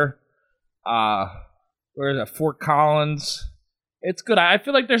Denver. Where is that? Fort Collins. It's good. I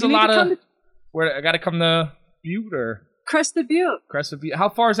feel like there's a lot of where I got to come to Butte or Crested Butte. Crested Butte. How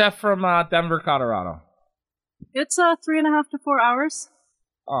far is that from Denver, Colorado? It's 3.5 to 4 hours.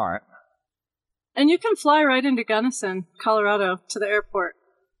 All right. And you can fly right into Gunnison, Colorado, to the airport.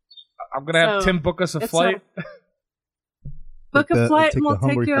 I'm gonna have Tim book us a flight. Book a flight, and we'll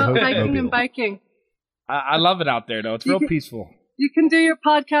take you out hiking and biking. I love it out there, though. It's real peaceful. You can do your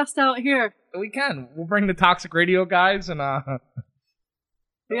podcast out here. We can. We'll bring the Toxic Radio guys and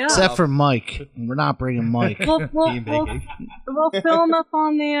yeah. Except for Mike. We're not bringing Mike. We'll film up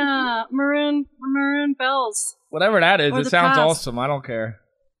on the Maroon Bells. Whatever that is, it sounds pass. awesome. I don't care.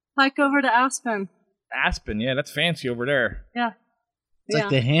 Hike over to Aspen. Aspen, yeah, that's fancy over there. Yeah. It's like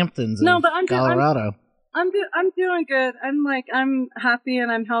the Hamptons of Colorado. I'm doing good. I'm happy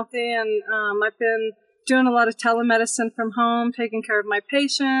and I'm healthy, and I've been doing a lot of telemedicine from home, taking care of my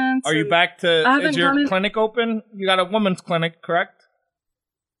patients. Are you back to? Is your clinic open? You got a women's clinic, correct?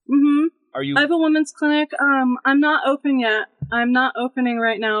 Mm-hmm. I have a women's clinic. I'm not open yet. I'm not opening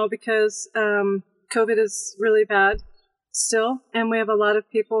right now because COVID is really bad still, and we have a lot of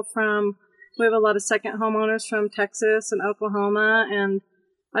people we have a lot of second homeowners from Texas and Oklahoma, and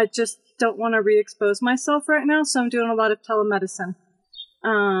I just don't want to re-expose myself right now, so I'm doing a lot of telemedicine.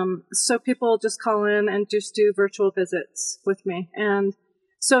 So people just call in and just do virtual visits with me. And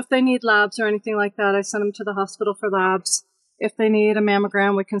so if they need labs or anything like that, I send them to the hospital for labs. If they need a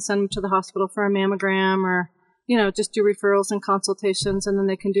mammogram, we can send them to the hospital for a mammogram, or, just do referrals and consultations, and then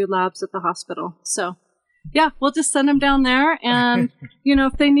they can do labs at the hospital. So yeah, we'll just send them down there. And,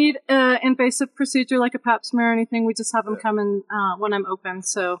 if they need an invasive procedure like a pap smear or anything, we just have them come in when I'm open.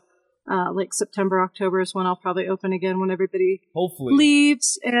 So like September, October is when I'll probably open again, when everybody hopefully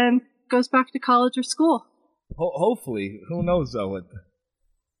leaves and goes back to college or school. Hopefully. Who knows, though, what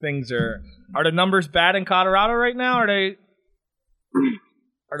things are the numbers bad in Colorado right now?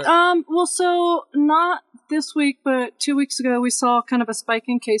 Well, so not this week, but 2 weeks ago we saw kind of a spike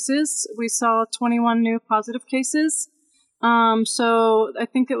in cases. We saw 21 new positive cases. So I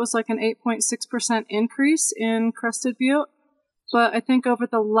think it was like an 8.6% increase in Crested Butte. But I think over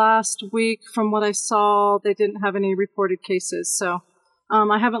the last week, from what I saw, they didn't have any reported cases. So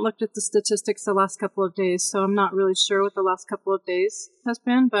I haven't looked at the statistics the last couple of days, so I'm not really sure what the last couple of days has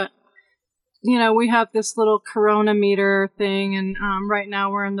been. But, you know, we have this little corona meter thing, and right now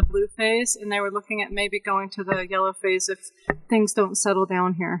we're in the blue phase, and they were looking at maybe going to the yellow phase if things don't settle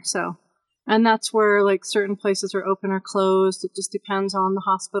down here. So, and that's where, like, certain places are open or closed. It just depends on the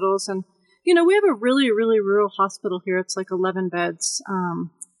hospitals. And, you know, we have a really, really rural hospital here. It's like 11 beds.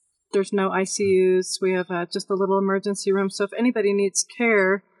 There's no ICUs. We have just a little emergency room. So if anybody needs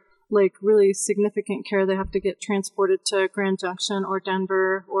care, like really significant care, they have to get transported to Grand Junction or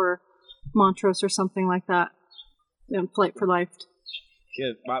Denver or Montrose or something like that. You know, Flight for Life.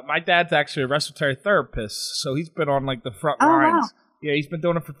 Yeah, my dad's actually a respiratory therapist, so he's been on like the front lines. Wow. Yeah, he's been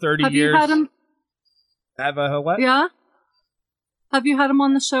doing it for 30 years. Have you had him? Have a what? Yeah. Have you had him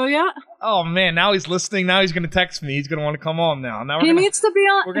on the show yet? Oh man, now he's listening. Now he's going to text me. He's going to want to come on now. He needs to be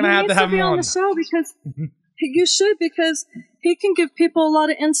on. We're going to have him on the show because you should, because he can give people a lot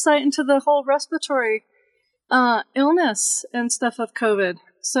of insight into the whole respiratory illness and stuff of COVID.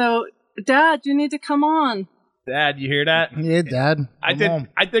 So, Dad, you need to come on. Dad, you hear that? Yeah, Dad. I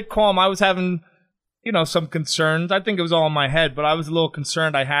did call him. I was having, you know, some concerns. I think it was all in my head, but I was a little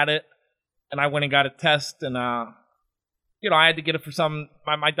concerned. I had it, and I went and got a test, and you know, I had to get it for some.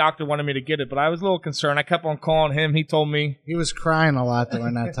 My doctor wanted me to get it, but I was a little concerned. I kept on calling him. He told me he was crying a lot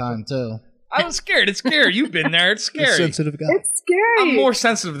during that time too. I was scared. It's scary. You've been there. It's scary. Sensitive guy. It's scary. I'm more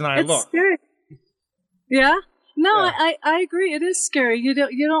sensitive than I look. Scary. Yeah. No, yeah. I agree. It is scary. You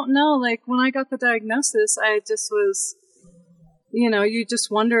don't know. Like when I got the diagnosis, I just was, you know, you just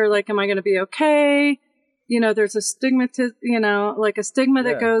wonder, like, am I going to be okay? You know, there's a stigma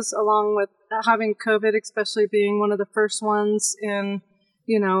that goes along with having COVID, especially being one of the first ones in,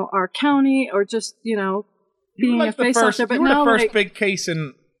 you know, our county, or just, you know, being like a face out there. But you were now, the first big case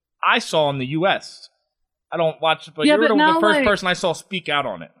I saw in the U.S. I don't watch it, but you were the first person I saw speak out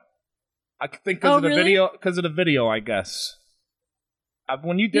on it. I think because of the video. Because of the video, I guess.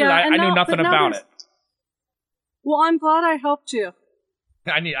 When you did it, I knew nothing about it. Well, I'm glad I helped you.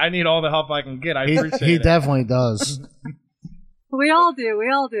 I need all the help I can get. I appreciate it. He definitely does. We all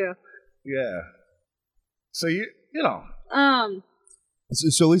do. Yeah. So you know.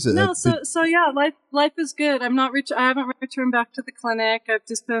 So Lisa. No. So yeah. Life is good. I haven't returned back to the clinic. I've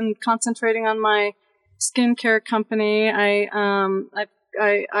just been concentrating on my skincare company. I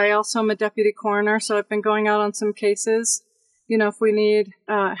also am a deputy coroner, so I've been going out on some cases. You know, if we need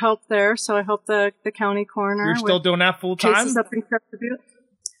help there, so I help the county coroner. You're still doing that full time? Cases up in Crested Butte.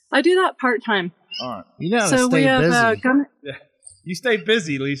 I do that part time. All right. You gotta stay busy. Yeah. You stay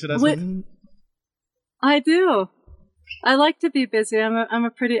busy, Lisa. I do. I like to be busy. I'm a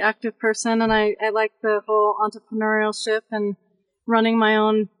pretty active person, and I like the whole entrepreneurship and running my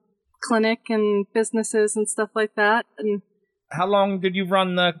own clinic and businesses and stuff like that. And how long did you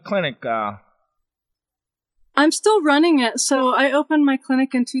run the clinic? I'm still running it. So I opened my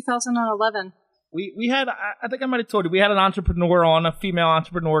clinic in 2011. We had, I think I might have told you, we had an entrepreneur on, a female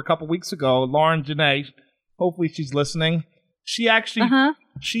entrepreneur, a couple weeks ago, Lauren Janae. Hopefully she's listening. She actually,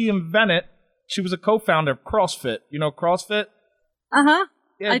 she was a co-founder of CrossFit. You know CrossFit? Uh-huh.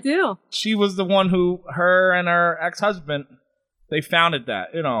 Yeah, I do. She was the one who, her and her ex-husband, they founded that.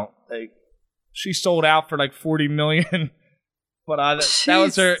 You know, she sold out for like $40 million. But that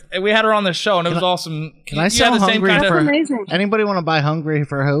was her. We had her on the show, and it was awesome. Can I sell Hungry for? Amazing. Anybody want to buy Hungry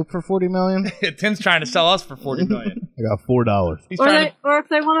for Hope for $40 million? Tim's trying to sell us for $40 million. I got $4. Or if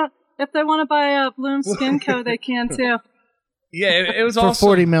they want to buy Bloom Skin Co, they can too. Yeah, it was for awesome.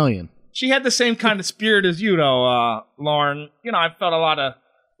 $40 million. She had the same kind of spirit as you, though, Lauren. You know, I felt a lot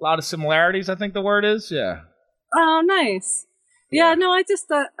of similarities. I think the word is, yeah. Oh, nice. Yeah, no, I just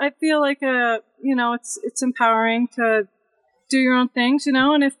I feel like you know, it's empowering to do your own things, you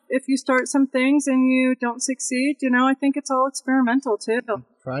know, and if you start some things and you don't succeed, you know, I think it's all experimental too.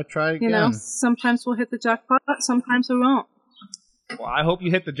 Try again. You know, sometimes we'll hit the jackpot, sometimes we won't. Well, I hope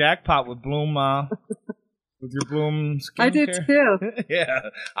you hit the jackpot with Bloom, with your Bloom skincare. I do too. Yeah,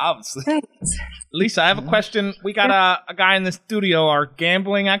 obviously. Thanks. Lisa, I have a question. We got a guy in the studio, our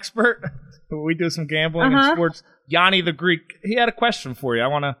gambling expert. We do some gambling and sports. Yanni the Greek. He had a question for you.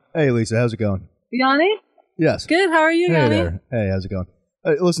 Hey, Lisa, how's it going? Yanni? Yes. Good. How are you, Hey Yanni? there. Hey, how's it going?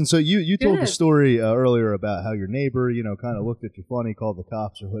 Listen, so you told the story earlier about how your neighbor, you know, kind of looked at you funny, called the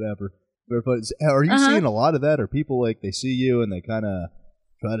cops or whatever. But are you seeing a lot of that? Or people, like, they see you and they kind of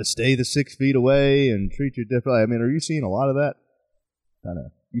try to stay the 6 feet away and treat you differently? I mean, are you seeing a lot of that? Kind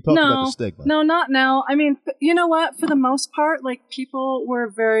of. You talked about the stigma. No, not now. I mean, you know what? For the most part, like, people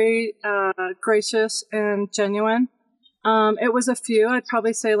were very gracious and genuine. It was a few. I'd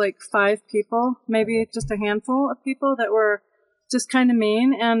probably say like 5 people, maybe just a handful of people that were just kind of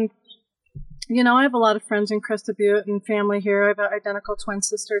mean. And, you know, I have a lot of friends in Crested Butte and family here. I have an identical twin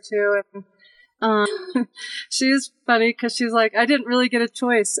sister too. And she's funny because she's like, I didn't really get a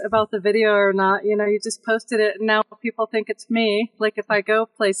choice about the video or not. You know, you just posted it and now people think it's me. Like if I go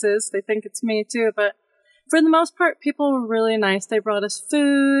places, they think it's me too. But for the most part, people were really nice. They brought us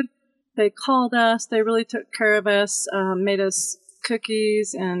food. They called us. They really took care of us, made us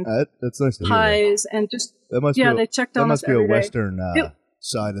cookies and that's nice to pies hear. And just, they checked on us every day. That must be a Western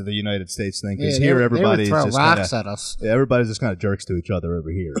side of the United States thing, because here everybody's they would throw just rocks at us. Yeah, everybody's just kind of jerks to each other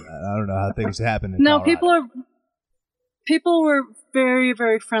over here. I don't know how things happen in No, Colorado. people were very,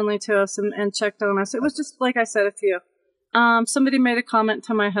 very friendly to us and checked on us. It was just, like I said, a few. Somebody made a comment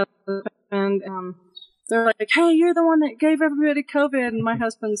to my husband, and they're like, hey, you're the one that gave everybody COVID. And my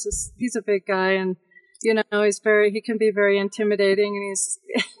husband's he's a big guy, and, you know, he can be very intimidating, and he's...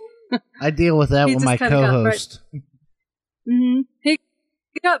 I deal with that with my co-host. Mm-hmm. He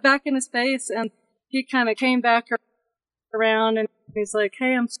got back in his face, and he kind of came back around, and he's like,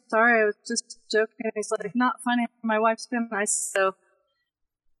 hey, I'm sorry, I was just joking. And he's like, not funny, my wife's been nice,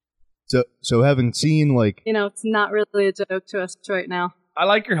 So having seen, like... You know, it's not really a joke to us right now. I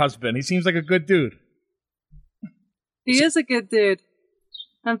like your husband. He seems like a good dude. He is a good dude.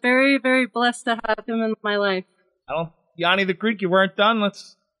 I'm very, very blessed to have him in my life. Yanni the Greek, you weren't done?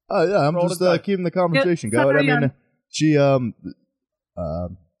 Let's... Oh, yeah, I'm just keeping the conversation going. I mean, she...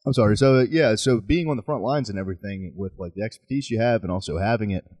 I'm sorry. So so being on the front lines and everything with like the expertise you have and also having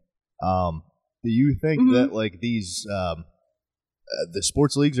it, do you think that like these the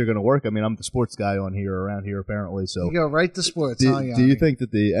sports leagues are going to work? I mean, I'm the sports guy around here apparently. So you go right to sports. Do you think that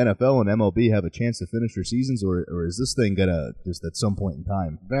the NFL and MLB have a chance to finish their seasons, or is this thing gonna just at some point in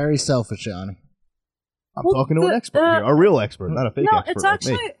time? Very selfish, Johnny. I'm talking to an expert here, a real expert, not a fake expert.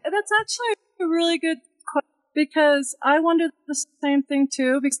 That's actually a really good question, because I wondered the same thing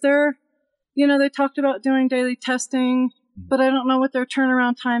too, because they talked about doing daily testing, but I don't know what their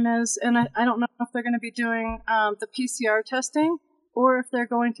turnaround time is, and I don't know if they're going to be doing the PCR testing or if they're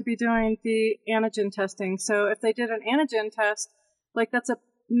going to be doing the antigen testing. So if they did an antigen test, like that's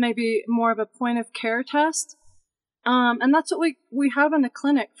maybe more of a point of care test. And that's what we have in the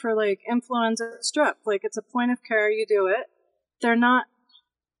clinic for like influenza, strep. Like it's a point of care, you do it.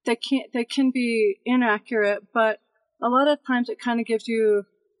 They can be inaccurate, but a lot of times it kind of gives you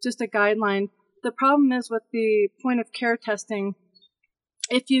just a guideline. The problem is with the point of care testing,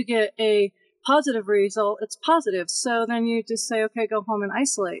 if you get a positive result, it's positive. So then you just say, okay, go home and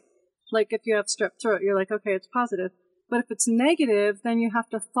isolate. Like if you have strep throat, you're like, okay, it's positive. But if it's negative, then you have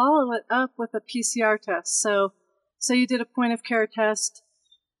to follow it up with a PCR test. So you did a point of care test,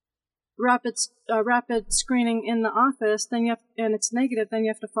 rapid screening in the office, and it's negative, then you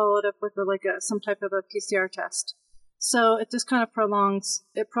have to follow it up with some type of a PCR test. So it just kind of prolongs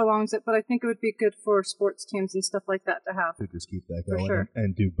it, but I think it would be good for sports teams and stuff like that to have. To just keep that going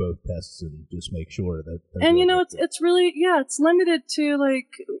and do both tests and just make sure that. And it's really it's limited to like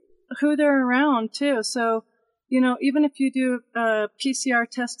who they're around too. So even if you do a PCR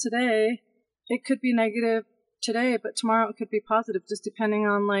test today, it could be negative today, but tomorrow it could be positive, just depending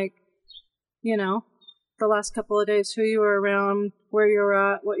on the last couple of days, who you were around, where you were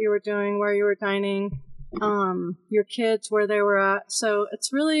at, what you were doing, where you were dining, your kids, where they were at. So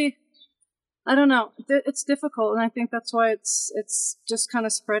it's really, I don't know, it's difficult, and I think that's why it's just kind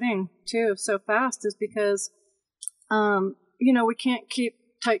of spreading too so fast, is because we can't keep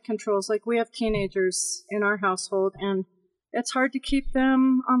tight controls. Like we have teenagers in our household, and it's hard to keep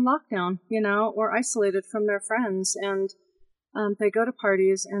them on lockdown, or isolated from their friends. And they go to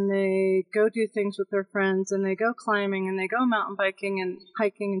parties and they go do things with their friends, and they go climbing and they go mountain biking and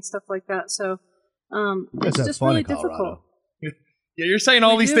hiking and stuff like that. So it's just really difficult. Yeah, you're saying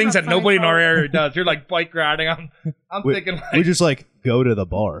all these things that nobody in our area does. You're like bike riding. I'm thinking we just go to the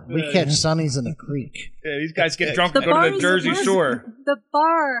bar. We catch sunnies in the creek. Yeah, these guys get drunk and go to the Jersey Shore. The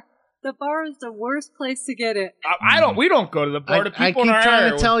bar is the worst place to get it. We don't go to the bar. The people in our area. I keep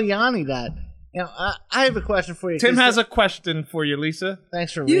trying to tell Yanni that. I have a question for you. Tim has a question for you, Lisa.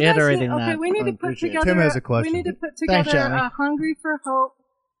 Thanks for reiterating that. Okay, we need to put together. Tim has a question. We need to put together a Hungry for Hope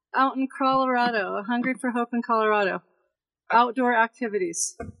out in Colorado. A Hungry for Hope in Colorado. Outdoor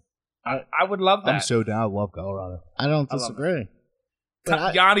activities. I would love that. I'm so down. I love Colorado. I don't disagree.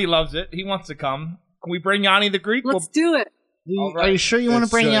 Yanni loves it. He wants to come. Can we bring Yanni the Greek? Let's do it. All right. Are you sure you want to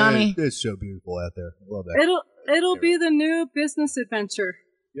bring Yanni? It's so beautiful out there. I love that. It'll be the new business adventure.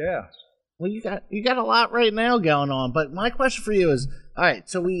 Yeah. Well, you got a lot right now going on, but my question for you is, all right,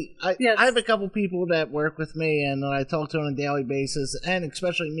 so I have a couple people that work with me and I talk to on a daily basis, and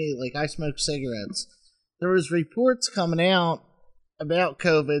especially me, like I smoke cigarettes. There was reports coming out about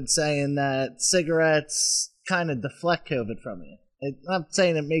COVID saying that cigarettes kind of deflect COVID from you. I'm not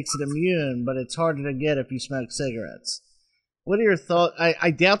saying it makes it immune, but it's harder to get if you smoke cigarettes. What are your thoughts?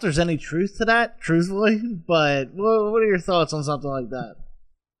 I doubt there's any truth to that, truthfully, but what are your thoughts on something like that?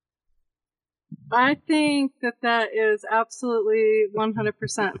 I think that is absolutely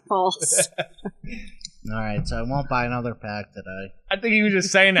 100% false. All right, so I won't buy another pack today. I think he was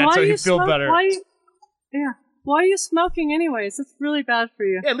just saying that so he'd feel better. Why are you smoking anyways? It's really bad for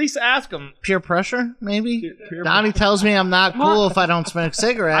you. Yeah, at least ask him. Peer pressure, maybe? Donnie tells me I'm not cool if I don't smoke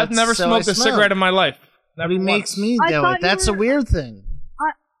cigarettes. I've never smoked a cigarette in my life. Never. He makes me do it. That's a weird thing.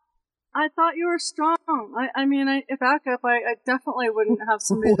 I thought you were strong. I mean, back up, I definitely wouldn't have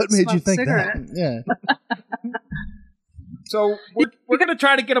somebody What made you think cigarette. that? Yeah. So we're going to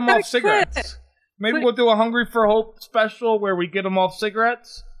try to get him off cigarettes. Maybe we'll do a Hungry for Hope special where we get him off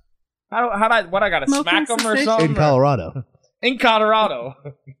cigarettes. What I got to smack him or something? In Colorado. In Colorado.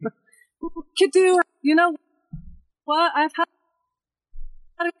 Could do, you know what? I've had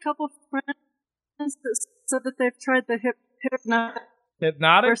a couple of friends that said that they've tried the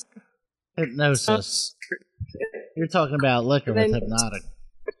Hypnotic? Hypnosis. You're talking about liquor with hypnotic.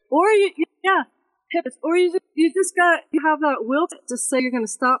 Or you just have that will to say you're going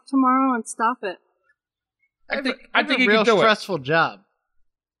to stop tomorrow and stop it. I think it's he a real can do stressful job.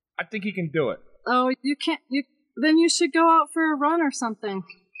 I think he can do it. Oh, you can't. Then you should go out for a run or something.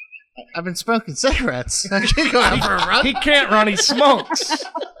 I've been smoking cigarettes. I can't go out for a run. He can't run. He smokes.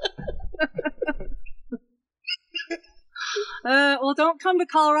 Well, don't come to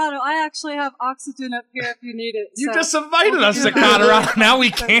Colorado. I actually have oxygen up here if you need it. You just invited us to Colorado. Now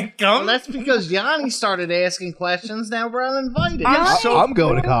we can't come. Well, that's because Yanni started asking questions. Now we're uninvited. I'm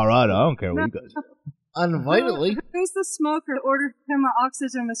going to Colorado. I don't care what you guys do. Uninvitedly. Who's the smoker that ordered him an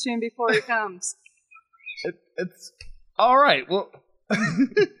oxygen machine before he comes? It's all right. Well,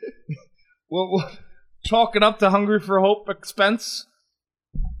 we'll chalk it up to Hungry for Hope expense.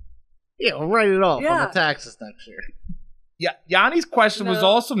 Yeah, we'll write it off on the taxes next year. Yeah, Yanni's question was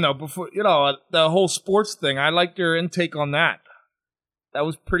awesome though. Before the whole sports thing, I liked your intake on that. That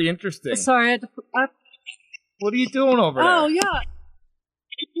was pretty interesting. Sorry, what are you doing over there? Oh yeah.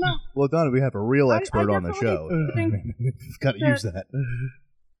 No. Well, Donna, we have a real expert on the show. We've got to use that.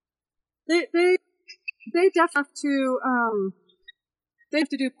 They definitely have to. They have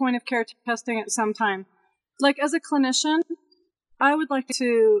to do point of care testing at some time. Like as a clinician, I would like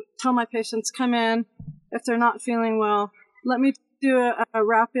to tell my patients, come in if they're not feeling well. Let me do a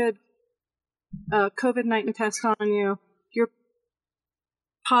rapid COVID-19 test on you. You're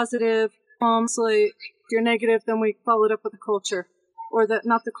positive, obviously you're negative, then we followed up with a culture. Or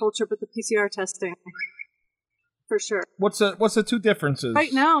not the culture, but the PCR testing. For sure. What's the two differences?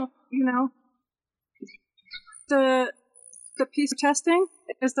 Right now, the PCR testing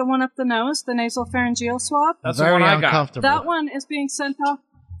is the one up the nose, the nasal pharyngeal swab. That's the one I got. That one is being sent off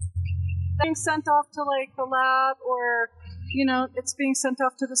to like the lab, or it's being sent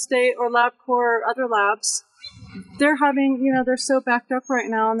off to the state or LabCorp or other labs. They're having, they're so backed up right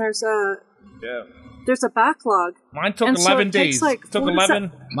now, and there's a backlog. Mine took 11 days. Like took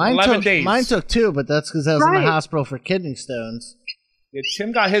 11 days. Mine took 2, but that's because I was in the hospital for kidney stones. Yeah,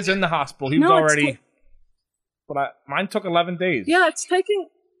 Tim got his in the hospital. He was already. But mine took 11 days. Yeah, it's taking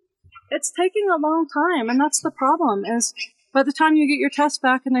a long time, and that's the problem. Is by the time you get your test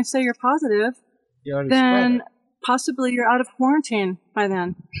back and they say you're positive, then possibly you're out of quarantine by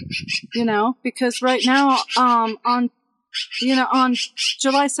then. Because right now, on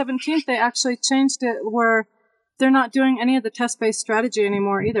July 17th, they actually changed it where they're not doing any of the test-based strategy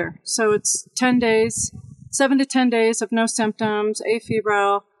anymore either. So it's 10 days, 7 to 10 days of no symptoms,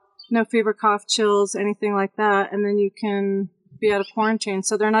 afebrile, no fever, cough, chills, anything like that, and then you can be out of quarantine.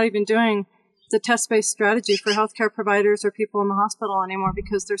 So they're not even doing the test-based strategy for healthcare providers or people in the hospital anymore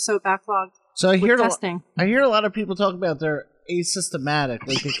because they're so backlogged with testing. I hear a lot of people talk about they're asymptomatic,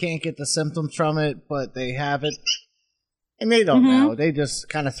 like they can't get the symptoms from it, but they have it. And they don't know. They just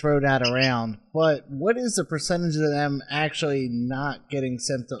kind of throw that around. But what is the percentage of them actually not getting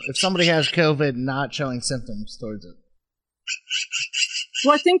symptoms? If somebody has COVID, not showing symptoms towards it?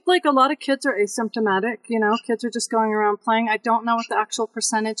 Well, I think like a lot of kids are asymptomatic. Kids are just going around playing. I don't know what the actual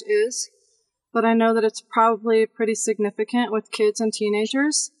percentage is, but I know that it's probably pretty significant with kids and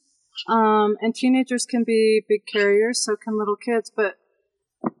teenagers. And teenagers can be big carriers, so can little kids. But,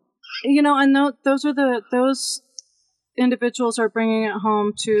 and those individuals are bringing it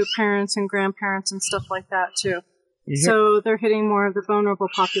home to parents and grandparents and stuff like that, too. So they're hitting more of the vulnerable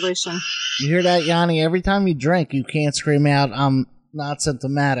population. You hear that, Yanni? Every time you drink, you can't scream out, "I'm not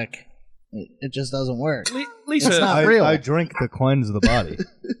symptomatic." It just doesn't work. Lisa, it's not real. I drink to cleanse the body.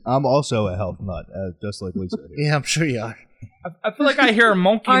 I'm also a health nut, just like Lisa. Here. Yeah, I'm sure you are. I feel like I hear a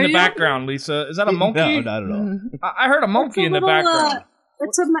monkey in the background, Lisa. Is that a monkey? No, not at all. I heard a monkey in the background.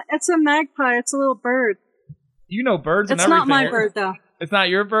 It's a magpie. It's a little bird. You know birds and it's everything. It's not my bird, though. It's not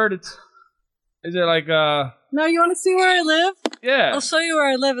your bird? Is it like No, you want to see where I live? Yeah. I'll show you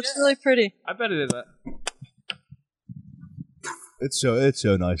where I live. It's really pretty. I bet it is that. It's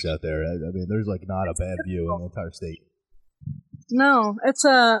so nice out there. I mean, there's like not a bad view in the entire state. No,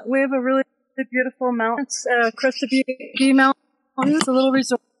 we have a really beautiful mountain. It's Cresta Butte Mountain. It's a little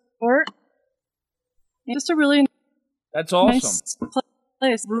resort. It's just a really That's awesome. Nice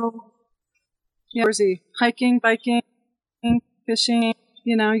place. Yeah, hiking, biking, fishing.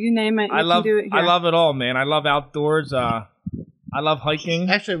 You name it. I love do it here. I love it all, man. I love outdoors. I love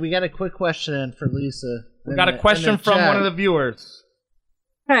hiking. Actually, we got a quick question in for Lisa. We got a question from one of the viewers.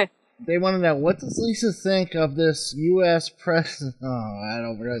 Okay. They want to know, what does Lisa think of this U.S. president? Oh, I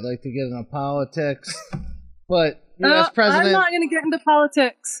don't really like to get into politics, but U.S. president. I'm not going to get into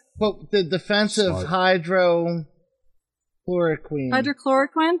politics. But the defensive hydrochloroquine.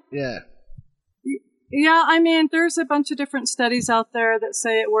 Hydrochloroquine? Yeah. Yeah, I mean, there's a bunch of different studies out there that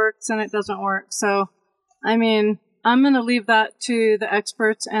say it works and it doesn't work. So, I mean, I'm going to leave that to the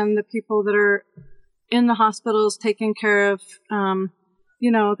experts and the people that are in the hospitals taking care of, the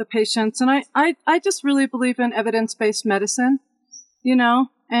patients. And I just really believe in evidence-based medicine,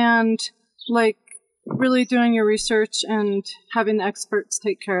 and like really doing your research and having the experts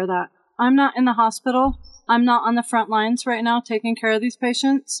take care of that. I'm not in the hospital. I'm not on the front lines right now taking care of these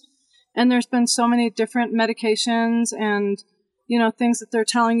patients. And there's been so many different medications and, things that they're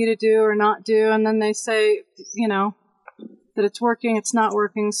telling you to do or not do. And then they say, that it's working, it's not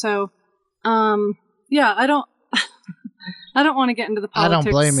working. So, yeah, I don't want to get into the politics. I don't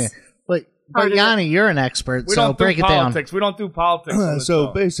blame you. But Yanni, you're an expert, so break it down. We don't do politics. So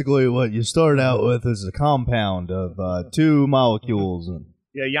basically what you start out with is a compound of two molecules. And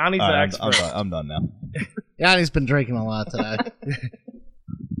yeah, Yanni's the expert. I'm done now. Yanni's been drinking a lot today.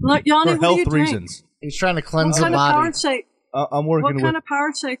 Look, Yanni, for health reasons. He's trying to cleanse the body. What kind of power shake? I'm working with... What kind of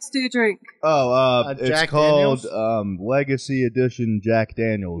power shakes do you drink? It's Jack called Daniels? Legacy Edition Jack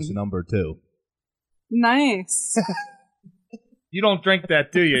Daniels number 2. Nice. You don't drink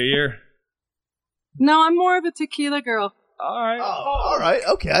that, do you? No, I'm more of a tequila girl. All right. All right.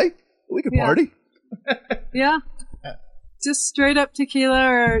 Okay. We can party. Yeah. Just straight up tequila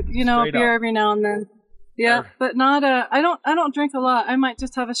or, a beer every now and then. Yeah, but not I don't drink a lot. I might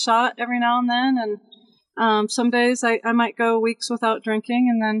just have a shot every now and then, and some days I might go weeks without drinking,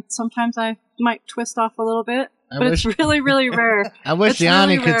 and then sometimes I might twist off a little bit. It's really, really rare. I wish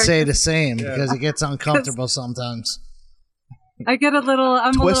Yanni could say the same because it gets uncomfortable sometimes. I get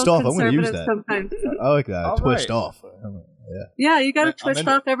I'm twist a little off. I'm going to use conservative that. sometimes. I like that. All twist right. off. Yeah, you got to twist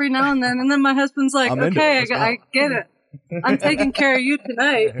off every now and then my husband's like, okay, I get it. I'm taking care of you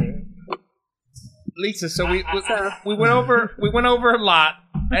tonight. Lisa, so we went over a lot.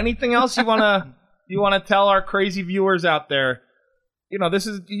 Anything else you wanna tell our crazy viewers out there?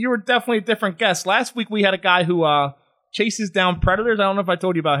 You were definitely a different guest. Last week we had a guy who chases down predators. I don't know if I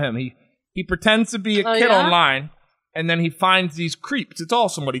told you about him. He pretends to be a kid online, and then he finds these creeps. It's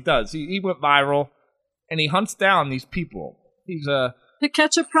awesome what he does. He went viral, and he hunts down these people. He's to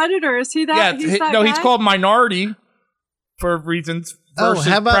catch a predator. Is he that? Yeah, he's called Minority for reasons. Versus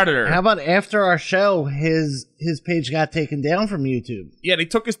Predator. How about after our show, his page got taken down from YouTube? Yeah, they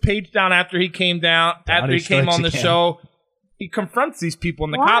took his page down after he came down. After he came on the show, he confronts these people,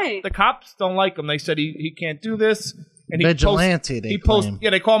 and the cops don't like him. They said he can't do this. And vigilante. They call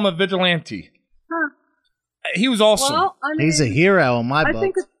him a vigilante. Huh. He was awesome. Well, I mean, he's a hero in my book. I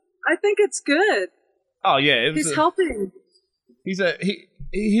think it's good. Oh yeah, he's helping.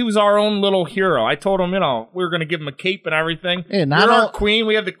 He was our own little hero. I told him, we were going to give him a cape and everything. Yeah, we're our queen.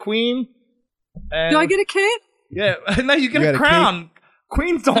 We have the queen. Do I get a cape? Yeah. No, you get a crown.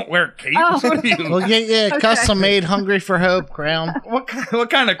 Queens don't wear capes. Oh. What are you? Well, yeah, custom-made Hungry for Hope crown. What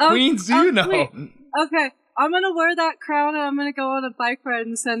kind of queens do you know? Wait. Okay, I'm going to wear that crown, and I'm going to go on a bike ride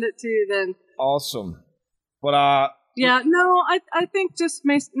and send it to you then. Awesome. But, yeah, no, I think just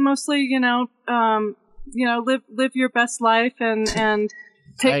mostly, live your best life and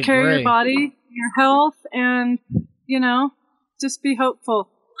take care of your body, your health, and, just be hopeful.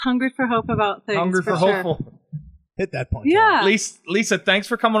 hungry for hope about things. Hungry for sure. hopeful. Hit that punch. Yeah. Lisa, thanks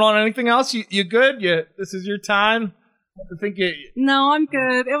for coming on. Anything else? You good? This is your time. I think No, I'm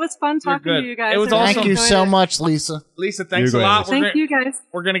good. It was fun talking to you guys. It was I awesome. Thank you so much, Lisa. Lisa, thanks a You're lot. great. Thank you guys.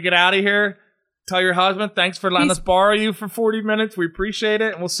 We're gonna get out of here. Tell your husband thanks for letting us borrow you for 40 minutes. We appreciate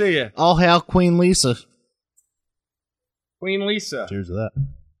it, and we'll see you. All hail Queen Lisa. Queen Lisa. Cheers to that.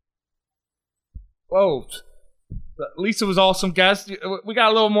 Whoa. Lisa was awesome guest. We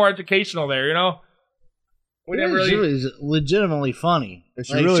got a little more educational there, you know? We didn't really... She was legitimately funny.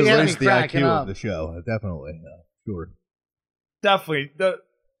 She really had me raised the cracking IQ up. of the show. Definitely. Sure. Definitely.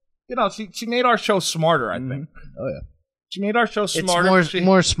 She made our show smarter, I think. Oh, yeah. She made our show smarter. It's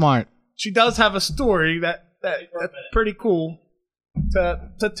more smart. She does have a story that's pretty cool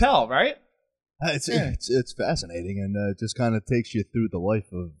to tell, right? It's fascinating, and it just kind of takes you through the life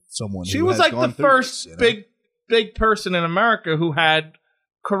of someone. She who was has like gone the through first this, big person in America who had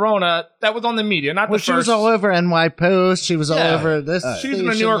Corona that was on the media. Not Well, the she first. was all over NY Post. She was all over this. She was in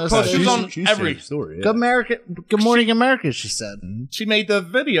the New York Post. She was on every story. Yeah. Good America. Good Morning America. She said. She made the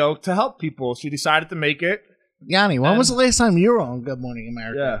video to help people. She decided to make it. Yanni, when was the last time you were on Good Morning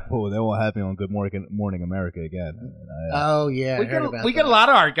America? Yeah. Oh, they won't have me on Good Morning America again. Oh yeah, We get a lot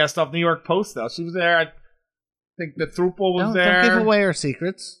of our guests off New York Post though. She was there. I think the Thruple was there. Don't give away our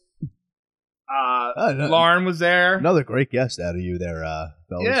secrets. Lauren was there. Another great guest out of you there,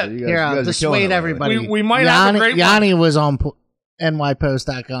 fellas. Yeah. So you Here, guys are dissuade killing it everybody. We might have a great one. Yanni was on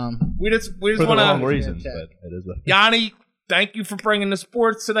nypost.com. We just for the want wrong to. reasons, but it is what Yanni, thank you for bringing the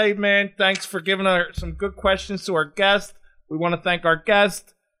sports today, man. Thanks for giving some good questions to our guest. We want to thank our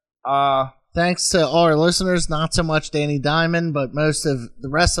guest. Thanks to all our listeners, not so much Danny Diamond, but most of the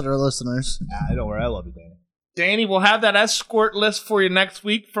rest of our listeners. I don't worry. I love you, Danny. Danny, we'll have that escort list for you next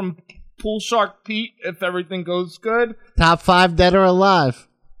week from Pool Shark Pete if everything goes good. Top 5 dead or alive.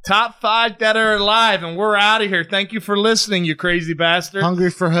 Top 5 dead or alive, and we're out of here. Thank you for listening, you crazy bastard.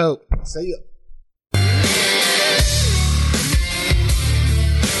 Hungry for hope. See ya.